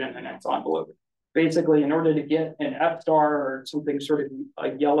hydrogen in its envelope. Basically, in order to get an F star or something sort of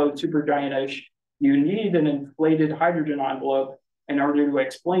like yellow supergiant-ish, you need an inflated hydrogen envelope in order to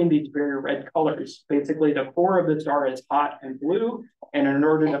explain these very red colors. Basically, the core of the star is hot and blue, and in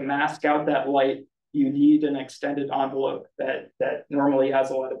order to mask out that light, you need an extended envelope that normally has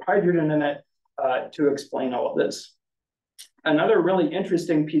a lot of hydrogen in it to explain all of this. Another really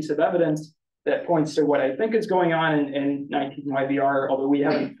interesting piece of evidence that points to what I think is going on in 19 YVR, although we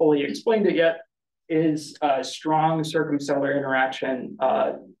haven't fully explained it yet, is strong circumstellar interaction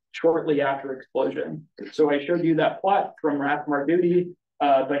shortly after explosion. So I showed you that plot from Raf Margutti,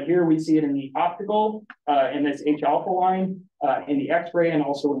 but here we see it in the optical, in this H alpha line, in the X-ray, and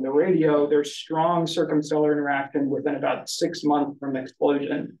also in the radio. There's strong circumstellar interaction within about 6 months from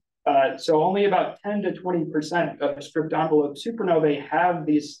explosion. So only about 10 to 20% of stripped envelope supernovae have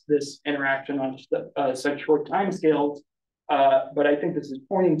this interaction on such short time scales. But I think this is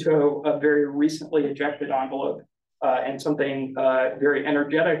pointing to a very recently ejected envelope and something very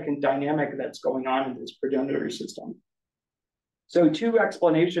energetic and dynamic that's going on in this progenitor system. So two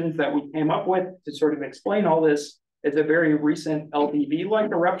explanations that we came up with to sort of explain all this is a very recent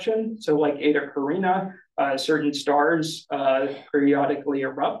LDV-like eruption. So like Eta Carina, certain stars periodically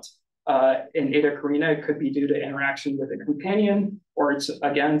erupt. In Eta Carina, it could be due to interaction with a companion, or it's,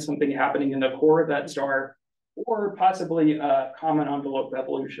 again, something happening in the core of that star, or possibly a common envelope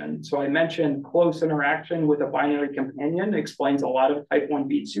evolution. So I mentioned close interaction with a binary companion explains a lot of type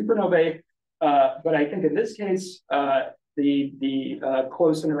 1b supernovae, but I think in this case, the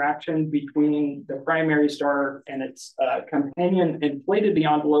close interaction between the primary star and its companion inflated the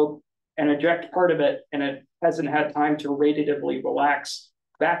envelope and eject part of it, and it hasn't had time to radiatively relax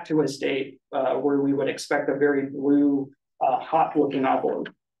back to a state where we would expect a very blue, hot-looking envelope.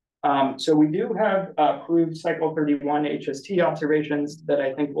 So we do have proved cycle 31 HST observations that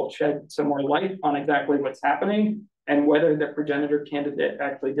I think will shed some more light on exactly what's happening and whether the progenitor candidate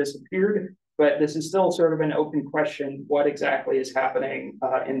actually disappeared. But this is still sort of an open question, what exactly is happening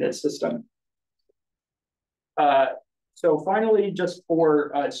in this system. So finally, just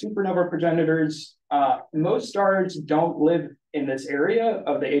for supernova progenitors, most stars don't live in this area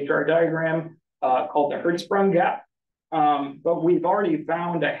of the HR diagram called the Hertzsprung gap. But we've already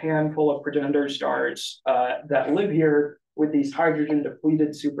found a handful of progenitor stars that live here with these hydrogen-depleted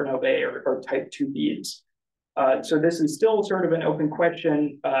supernovae or type 2Bs. So this is still sort of an open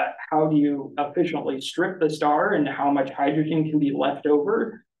question. How do you efficiently strip the star and how much hydrogen can be left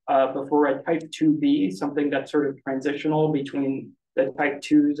over before a type 2B, something that's sort of transitional between the type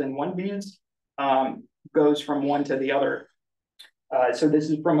 2s and 1Bs, goes from one to the other. So this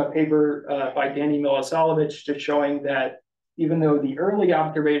is from a paper by Danny Milosavljevic, just showing that even though the early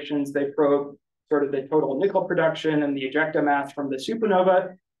observations, they probe sort of the total nickel production and the ejecta mass from the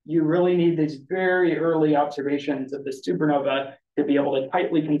supernova, you really need these very early observations of the supernova to be able to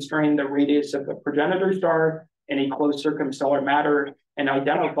tightly constrain the radius of the progenitor star, any close circumstellar matter, and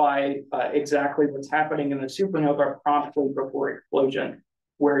identify exactly what's happening in the supernova promptly before explosion.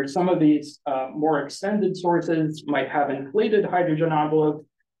 Where some of these more extended sources might have inflated hydrogen envelopes,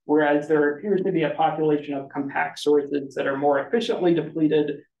 whereas there appears to be a population of compact sources that are more efficiently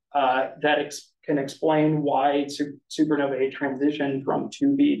depleted that can explain why supernovae transition from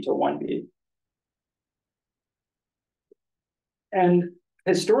 2B to 1B. And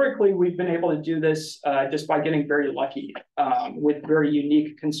historically, we've been able to do this just by getting very lucky with very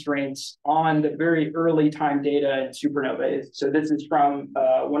unique constraints on the very early time data in supernovae. So this is from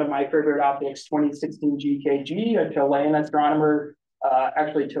one of my favorite optics, 2016 GKG. A Chilean astronomer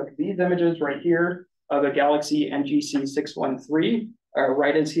actually took these images right here of a galaxy NGC 613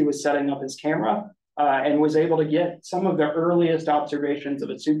 right as he was setting up his camera and was able to get some of the earliest observations of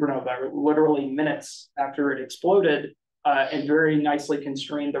a supernova, literally minutes after it exploded, and very nicely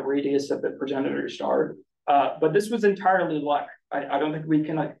constrained the radius of the progenitor star. But this was entirely luck. I don't think we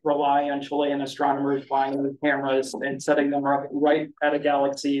can rely on Chilean astronomers buying the cameras and setting them up right at a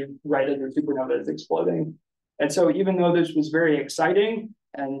galaxy right as the supernova is exploding. And so even though this was very exciting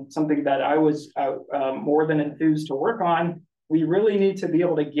and something that I was more than enthused to work on, we really need to be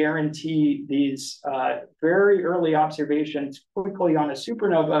able to guarantee these very early observations quickly on a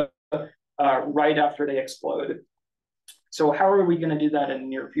supernova right after they explode. So how are we going to do that in the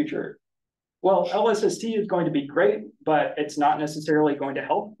near future? Well, LSST is going to be great, but it's not necessarily going to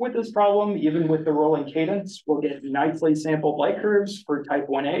help with this problem. Even with the rolling cadence, we'll get nicely sampled light curves for type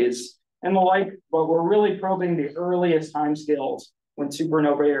 1As and the like, but we're really probing the earliest timescales when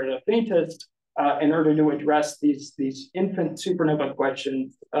supernovae are the faintest in order to address these infant supernova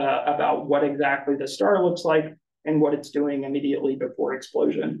questions about what exactly the star looks like and what it's doing immediately before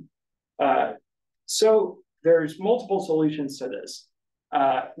explosion. So there's multiple solutions to this.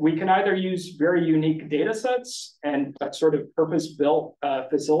 We can either use very unique data sets and sort of purpose-built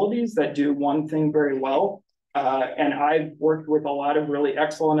facilities that do one thing very well. And I've worked with a lot of really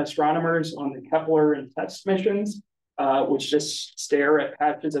excellent astronomers on the Kepler and TESS missions, which just stare at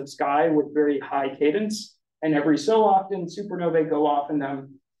patches of sky with very high cadence. And every so often, supernovae go off in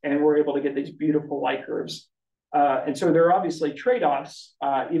them, and we're able to get these beautiful light curves. And so there are obviously trade-offs,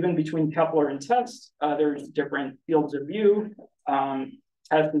 even between Kepler and TESS. There's different fields of view.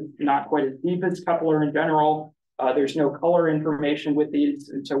 TESS is not quite as deep as Kepler in general. There's no color information with these,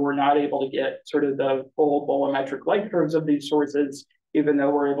 and so we're not able to get sort of the full bolometric light curves of these sources, even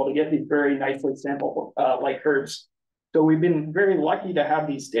though we're able to get these very nicely sampled light curves. So we've been very lucky to have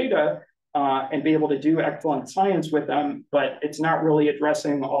these data and be able to do excellent science with them, but it's not really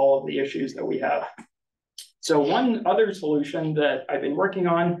addressing all of the issues that we have. So one other solution that I've been working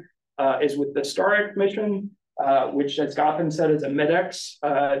on is with the StarX mission, which, as Gotham said, is a mid-X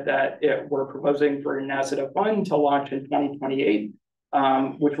that we're proposing for NASA to fund to launch in 2028,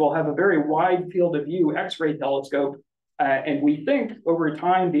 which will have a very wide field of view X-ray telescope. And we think over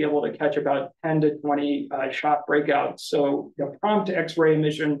time be able to catch about 10 to 20 shock breakouts. So the prompt X-ray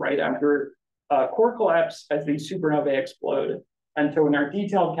emission right after core collapse as these supernovae explode. And so in our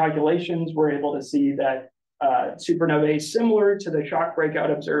detailed calculations, we're able to see that supernovae similar to the shock breakout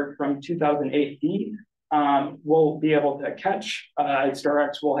observed from 2008D we'll be able to catch.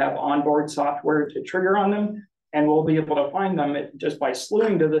 StarX will have onboard software to trigger on them, and we'll be able to find them just by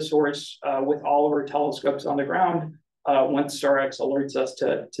slewing to the source with all of our telescopes on the ground once StarX alerts us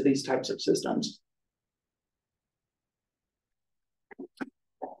to these types of systems.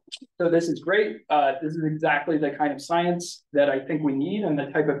 So this is great. This is exactly the kind of science that I think we need and the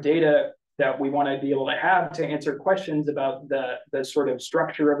type of data that we want to be able to have to answer questions about the sort of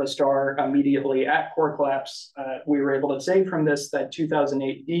structure of a star immediately at core collapse. We were able to say from this that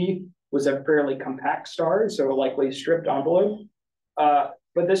 2008D was a fairly compact star, so a likely stripped envelope.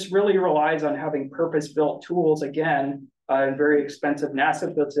 But this really relies on having purpose-built tools, again, in very expensive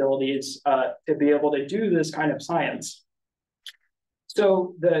NASA facilities to be able to do this kind of science.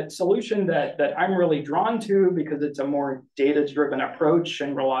 So the solution that I'm really drawn to, because it's a more data-driven approach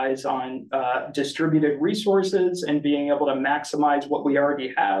and relies on distributed resources and being able to maximize what we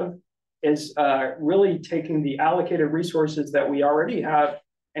already have, is really taking the allocated resources that we already have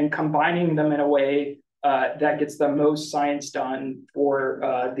and combining them in a way that gets the most science done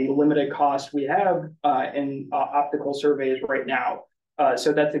for the limited cost we have in optical surveys right now.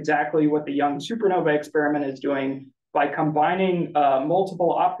 So that's exactly what the Young Supernova experiment is doing. By combining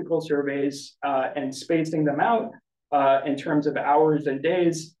multiple optical surveys and spacing them out in terms of hours and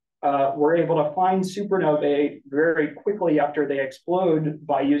days, we're able to find supernovae very quickly after they explode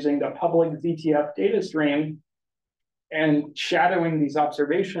by using the public ZTF data stream and shadowing these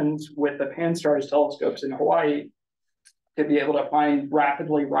observations with the Pan-STARRS telescopes in Hawaii to be able to find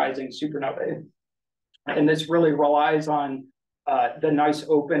rapidly rising supernovae. And this really relies on the nice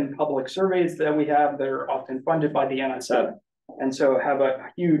open public surveys that we have that are often funded by the NSF, and so have a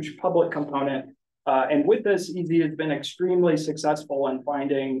huge public component. And with this, EASY has been extremely successful in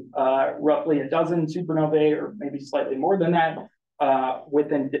finding roughly a dozen supernovae, or maybe slightly more than that,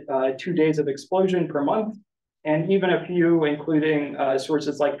 within 2 days of explosion per month, and even a few, including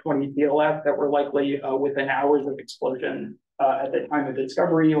sources like 20 PLF that were likely within hours of explosion at the time of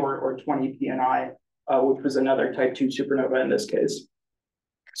discovery, or 20 PNI. Which was another type 2 supernova in this case.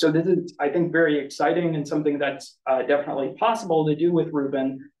 So this is, I think, very exciting and something that's definitely possible to do with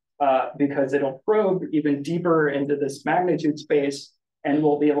Rubin because it'll probe even deeper into this magnitude space, and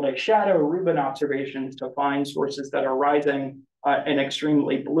we'll be able to shadow Rubin observations to find sources that are rising in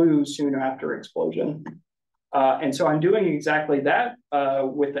extremely blue soon after explosion. And so I'm doing exactly that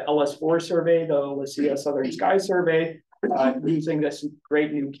with the LS4 survey, the Lucia Southern Sky survey, using this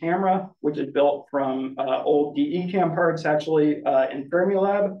great new camera, which is built from old DE cam parts, actually, in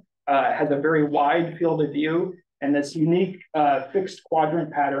Fermilab. Has a very wide field of view and this unique fixed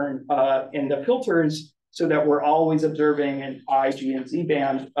quadrant pattern in the filters, so that we're always observing an I, G, and Z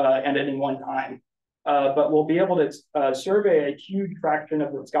band at any one time. But we'll be able to survey a huge fraction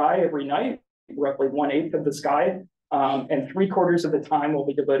of the sky every night, roughly 1/8 of the sky, and 3/4 of the time will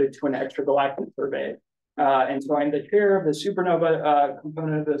be devoted to an extragalactic survey. And so I'm the chair of the supernova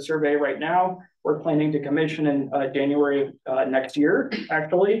component of the survey right now. We're planning to commission in January next year,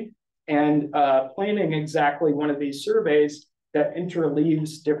 actually, and planning exactly one of these surveys that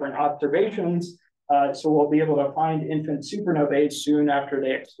interleaves different observations. So we'll be able to find infant supernovae soon after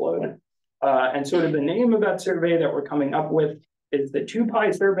they explode. And sort of the name of that survey that we're coming up with is the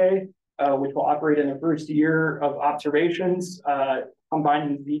 2Pi survey, which will operate in the first year of observations,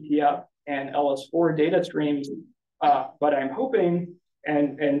 combining ZTF and LS4 data streams. But I'm hoping,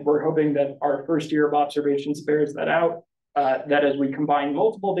 and we're hoping that our first year of observations bears that out, that as we combine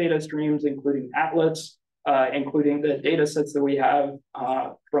multiple data streams, including Atlas, including the data sets that we have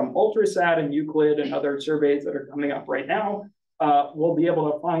from Ultrasat and Euclid and other surveys that are coming up right now, we'll be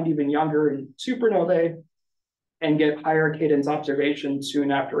able to find even younger supernovae and get higher cadence observations soon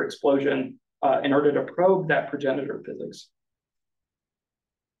after explosion in order to probe that progenitor physics.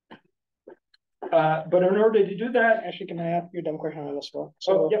 But in order to do that, Actually, can I ask you a dumb question on this one?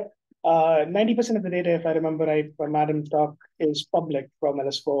 So, yeah. 90% of the data, if I remember right, from Adam's talk, is public from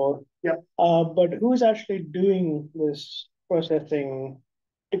LS4. Yeah. But who's actually doing this processing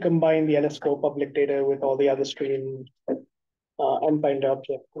to combine the LS4 public data with all the other streams and find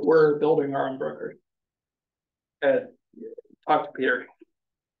objects? We're building our own broker. Talk to Peter.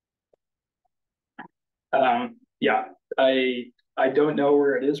 Yeah, I don't know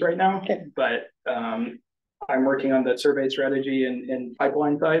where it is right now, okay. But I'm working on the survey strategy and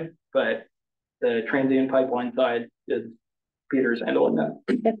pipeline side, but the transient pipeline side is Peter's handling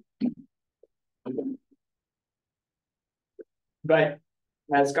that. But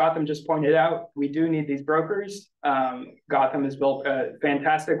as Gotham just pointed out, we do need these brokers. Gotham has built a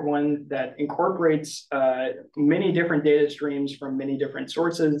fantastic one that incorporates many different data streams from many different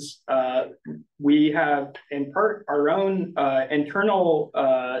sources. We have, in part, our own internal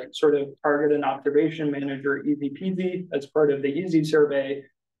sort of target and observation manager, Easy Peasy, as part of the Easy survey.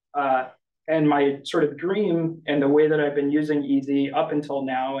 And my sort of dream, and the way that I've been using Easy up until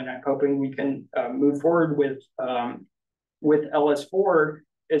now, and I'm hoping we can move forward with LS4,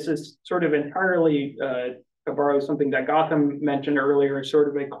 is this sort of entirely, to borrow something that Gotham mentioned earlier, sort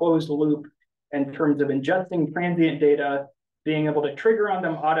of a closed loop in terms of ingesting transient data, being able to trigger on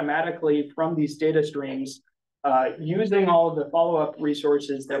them automatically from these data streams, using all of the follow-up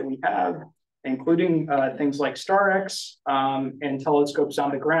resources that we have, including things like StarX and telescopes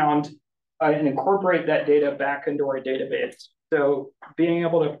on the ground, and incorporate that data back into our database. So being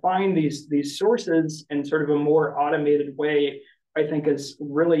able to find these sources in sort of a more automated way, I think is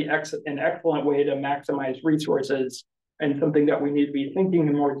really an excellent way to maximize resources, and something that we need to be thinking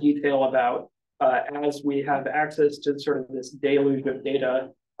in more detail about as we have access to sort of this deluge of data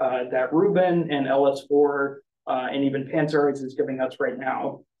that Rubin and LS4 and even Panzers is giving us right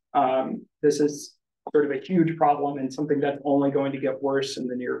now. This is sort of a huge problem, and something that's only going to get worse in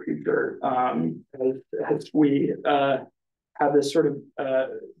the near future as we have this sort of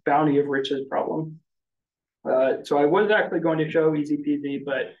bounty of riches problem. So I was actually going to show easy peasy,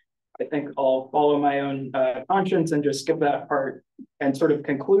 but I think I'll follow my own conscience and just skip that part and sort of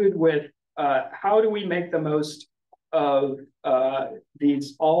conclude with how do we make the most of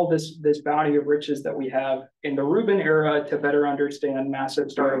this bounty of riches that we have in the Rubin era to better understand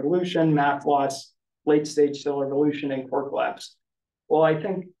massive star evolution, mass loss, late stage stellar evolution, and core collapse. Well, I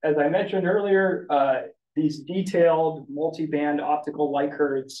think, as I mentioned earlier, these detailed multi-band optical light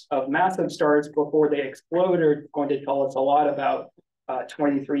curves of massive stars before they explode are going to tell us a lot about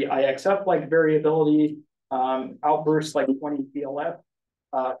 23 IXF-like variability, outbursts like 20 PLF,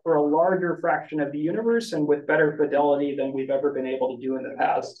 for a larger fraction of the universe and with better fidelity than we've ever been able to do in the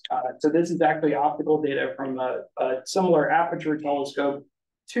past. So this is actually optical data from a similar aperture telescope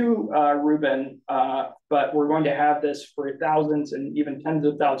to Rubin, but we're going to have this for thousands and even tens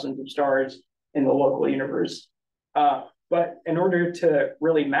of thousands of stars in the local universe. But in order to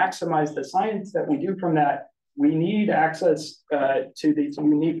really maximize the science that we do from that, we need access to these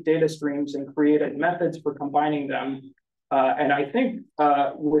unique data streams and creative methods for combining them. And I think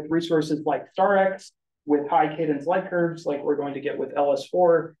with resources like StarX, with high cadence light curves, like we're going to get with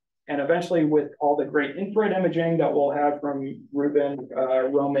LS4, and eventually with all the great infrared imaging that we'll have from Rubin,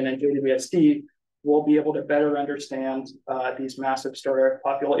 Roman, and JWST, we'll be able to better understand these massive star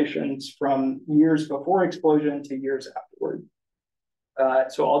populations from years before explosion to years afterward.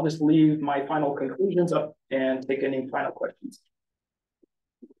 So I'll just leave my final conclusions up and take any final questions.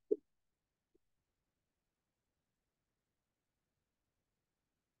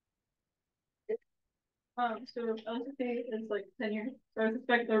 So LSFP is like 10 years. So I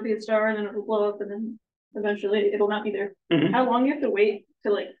suspect there'll be a star and then it will blow up and then eventually it'll not be there. Mm-hmm. How long do you have to wait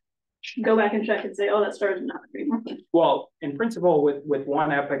to like go back and check and say, oh, that star is not anymore? Well, in principle, with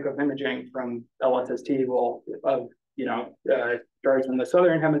one epoch of imaging from LSST, stars in the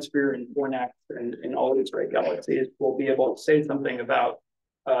southern hemisphere and Fornax and all of these great galaxies, we'll be able to say something about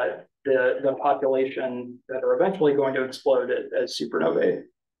the population that are eventually going to explode as supernovae.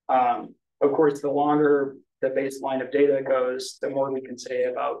 Of course, the longer the baseline of data goes, the more we can say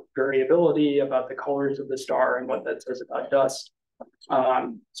about variability, about the colors of the star, and what that says about dust.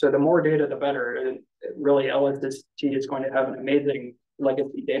 So the more data, the better. And really, LSST is going to have an amazing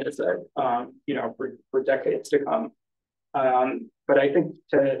legacy data set, for decades to come. But I think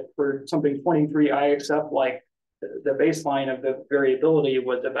for something 23 IXF, like the baseline of the variability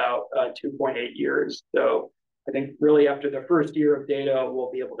was about 2.8 years. So I think really after the first year of data,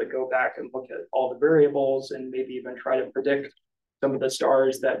 we'll be able to go back and look at all the variables and maybe even try to predict some of the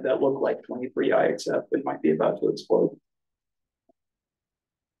stars that look like 23 IXF and might be about to explode.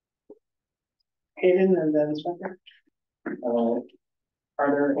 Hayden and then Spencer. Are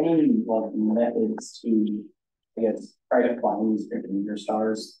there any methods to, I guess, try to find these your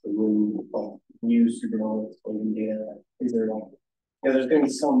stars through new supernova exploding data? Is there there's going to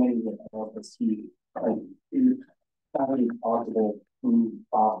be so many with LST, it's not really possible to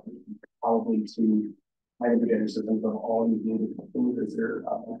probably to hypergenetic systems of all these data. Is there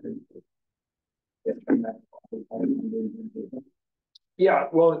Yeah,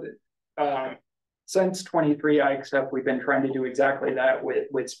 well, since 23 IXF, we've been trying to do exactly that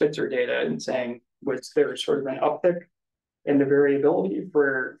with Spitzer data and saying, was there sort of an uptick in the variability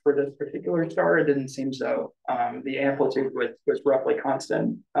for this particular star? It didn't seem so. The amplitude was roughly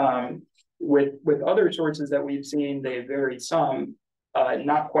constant. With other sources that we've seen, they vary some,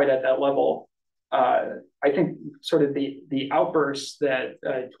 not quite at that level. I think sort of the outbursts that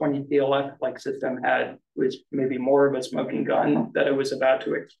 20 PLF-like system had was maybe more of a smoking gun that it was about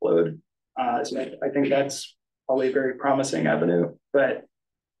to explode. So I think that's probably a very promising avenue. But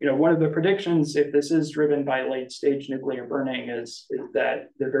one of the predictions, if this is driven by late stage nuclear burning, is that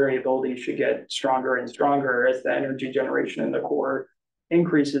the variability should get stronger and stronger as the energy generation in the core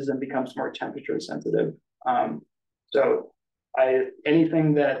increases and becomes more temperature sensitive. So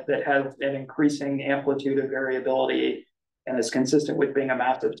anything that has an increasing amplitude of variability and is consistent with being a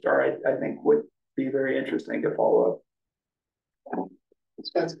massive star, I think would be very interesting to follow up.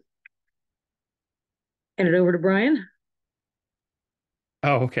 Hand it over to Brian.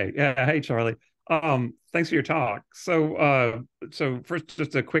 Oh, okay. Yeah. Hey, Charlie. Thanks for your talk. So first,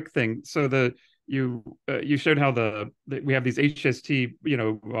 just a quick thing. So you showed how we have these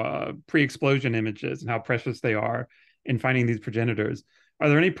HST, pre-explosion images and how precious they are in finding these progenitors. Are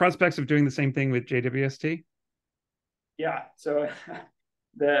there any prospects of doing the same thing with JWST? Yeah. So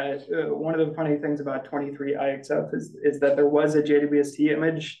one of the funny things about 23 IXF is that there was a JWST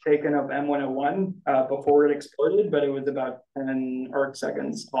image taken of M101 before it exploded, but it was about 10 arc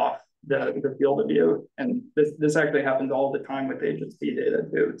seconds off the field of view. And this actually happens all the time with HST data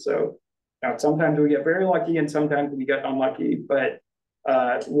too. So sometimes we get very lucky and sometimes we get unlucky. But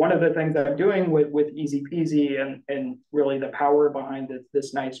one of the things I'm doing with Easy Peasy and really the power behind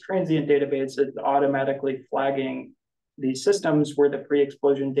this nice transient database is automatically flagging these systems where the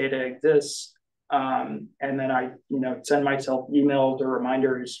pre-explosion data exists. And then I, send myself emails or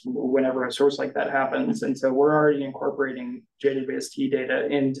reminders whenever a source like that happens. And so we're already incorporating JWST data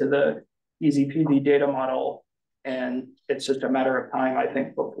into the Easy Peasy data model. And it's just a matter of time, I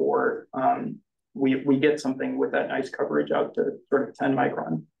think, before we get something with that nice coverage out to sort of 10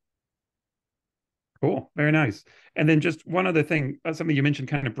 micron. Cool. Very nice. And then just one other thing, something you mentioned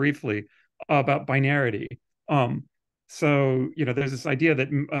kind of briefly about binarity. So, there's this idea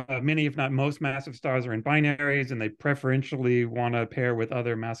that many, if not most, massive stars are in binaries, and they preferentially want to pair with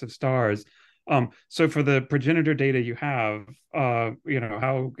other massive stars. So for the progenitor data you have, how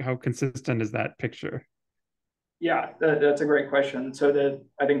consistent is that picture? Yeah, that's a great question. So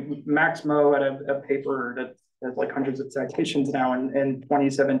I think Max Mo had a paper that has like hundreds of citations now in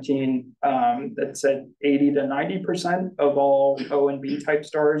 2017 that said 80 to 90% of all O and B type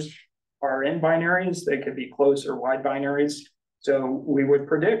stars are in binaries. They could be close or wide binaries. So we would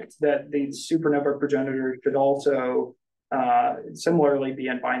predict that these supernova progenitors should also similarly be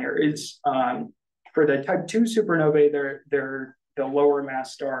in binaries. For the type 2 supernovae, they're the lower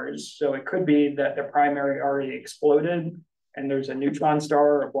mass stars. So it could be that the primary already exploded and there's a neutron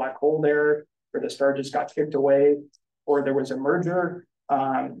star or a black hole there, where the star just got kicked away, or there was a merger.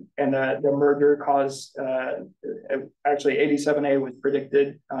 And the merger caused, actually 87A was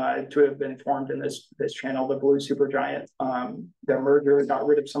predicted to have been formed in this channel, the blue supergiant. The merger got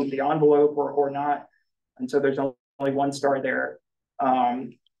rid of some of the envelope or not. And so there's only one star there.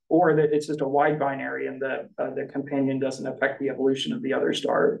 Or that it's just a wide binary and the companion doesn't affect the evolution of the other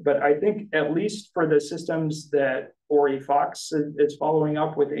star. But I think at least for the systems that Ori Fox is following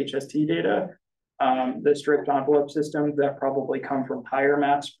up with HST data, the strict envelope systems that probably come from higher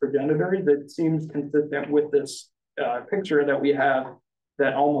mass progenitors, that seems consistent with this picture that we have,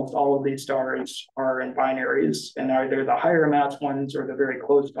 that almost all of these stars are in binaries, and either the higher mass ones or the very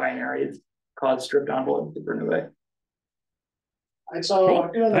close binaries cause strict envelope supernovae. And so,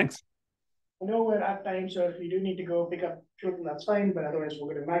 cool. Thanks. I know we're at time, so if you do need to go pick up children, that's fine, but otherwise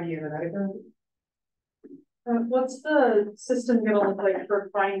we'll go to Maggie and then Erica. What's the system gonna look like for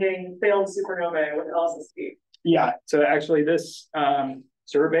finding failed supernovae with LSST? Yeah, so actually this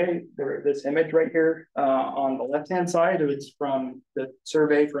survey, this image right here on the left-hand side, it's from the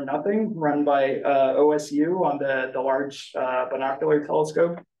Survey for Nothing run by OSU on the large binocular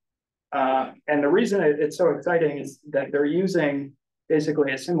telescope. And the reason it's so exciting is that they're using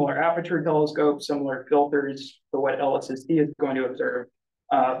basically a similar aperture telescope, similar filters to what LSST is going to observe,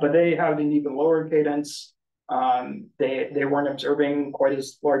 but they have an even lower cadence. They weren't observing quite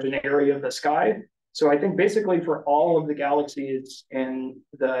as large an area of the sky. So I think basically for all of the galaxies in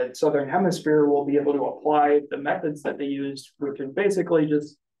the southern hemisphere, we'll be able to apply the methods that they used, which is basically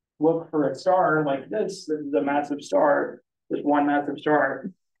just look for a star like this. This is a massive star, just one massive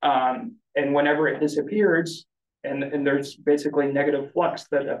star. And whenever it disappears, and there's basically negative flux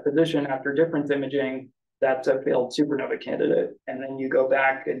that a position after difference imaging, that's a failed supernova candidate. And then you go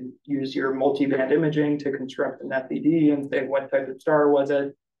back and use your multi-band imaging to construct an FED and say, what type of star was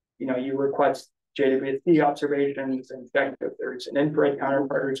it? You request JWST observations and check if there's an infrared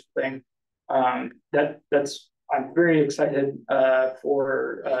counterpart or something. I'm very excited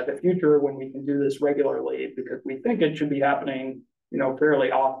for the future when we can do this regularly, because we think it should be happening,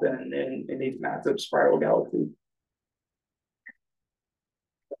 fairly often in these massive spiral galaxies.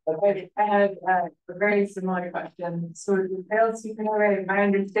 I had a very similar question. So the failed supernovae, my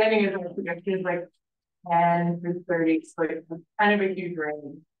understanding is that projection is like 10 to 30, so it's kind of a huge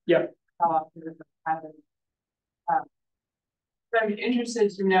range. Yeah. How often does it happen? I'm interested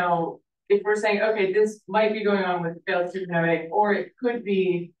to know if we're saying, okay, this might be going on with failed supernovae, or it could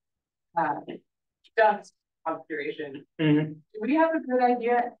be dust obscuration. Mhm. Do we have a good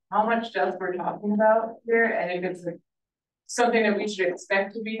idea how much dust we're talking about here, and if it's like something that we should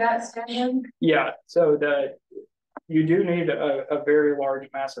expect to be that standard? Yeah, so you do need a very large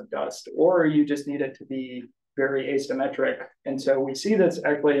mass of dust, or you just need it to be very asymmetric. And so we see this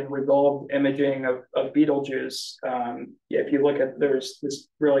actually in resolved imaging of Betelgeuse. If you look at, there's this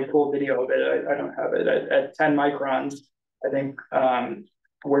really cool video of it, I don't have it, at 10 microns, I think,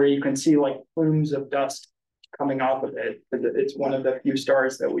 where you can see like plumes of dust coming off of it. It's one of the few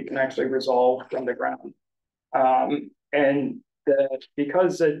stars that we can actually resolve from the ground. And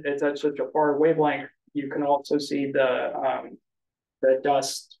because it's at such a far wavelength, you can also see the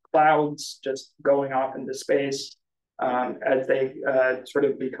dust clouds just going off into space as they sort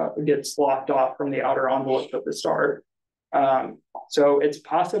of get sloughed off from the outer envelope of the star. So it's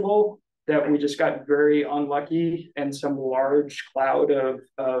possible that we just got very unlucky and some large cloud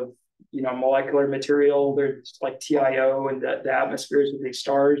of molecular material. There's like TiO and the atmospheres of these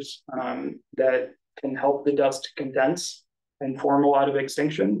stars that can help the dust condense and form a lot of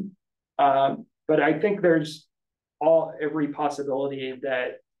extinction. But I think there's every possibility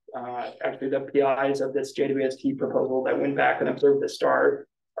that actually the PIs of this JWST proposal that went back and observed the star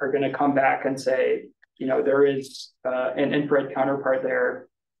are going to come back and say, there is an infrared counterpart there.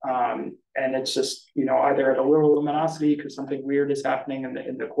 And it's just, either at a lower luminosity because something weird is happening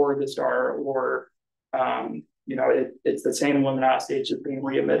in the core of the star, or, it's the same luminosity, it's just being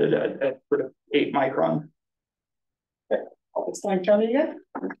re-emitted at sort of 8 micron. Okay, it's time, Charlie, again.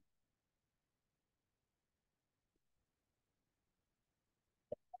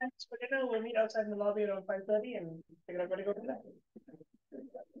 Thanks for dinner. We'll meet outside in the lobby around 5:30 and figure out where to go from there.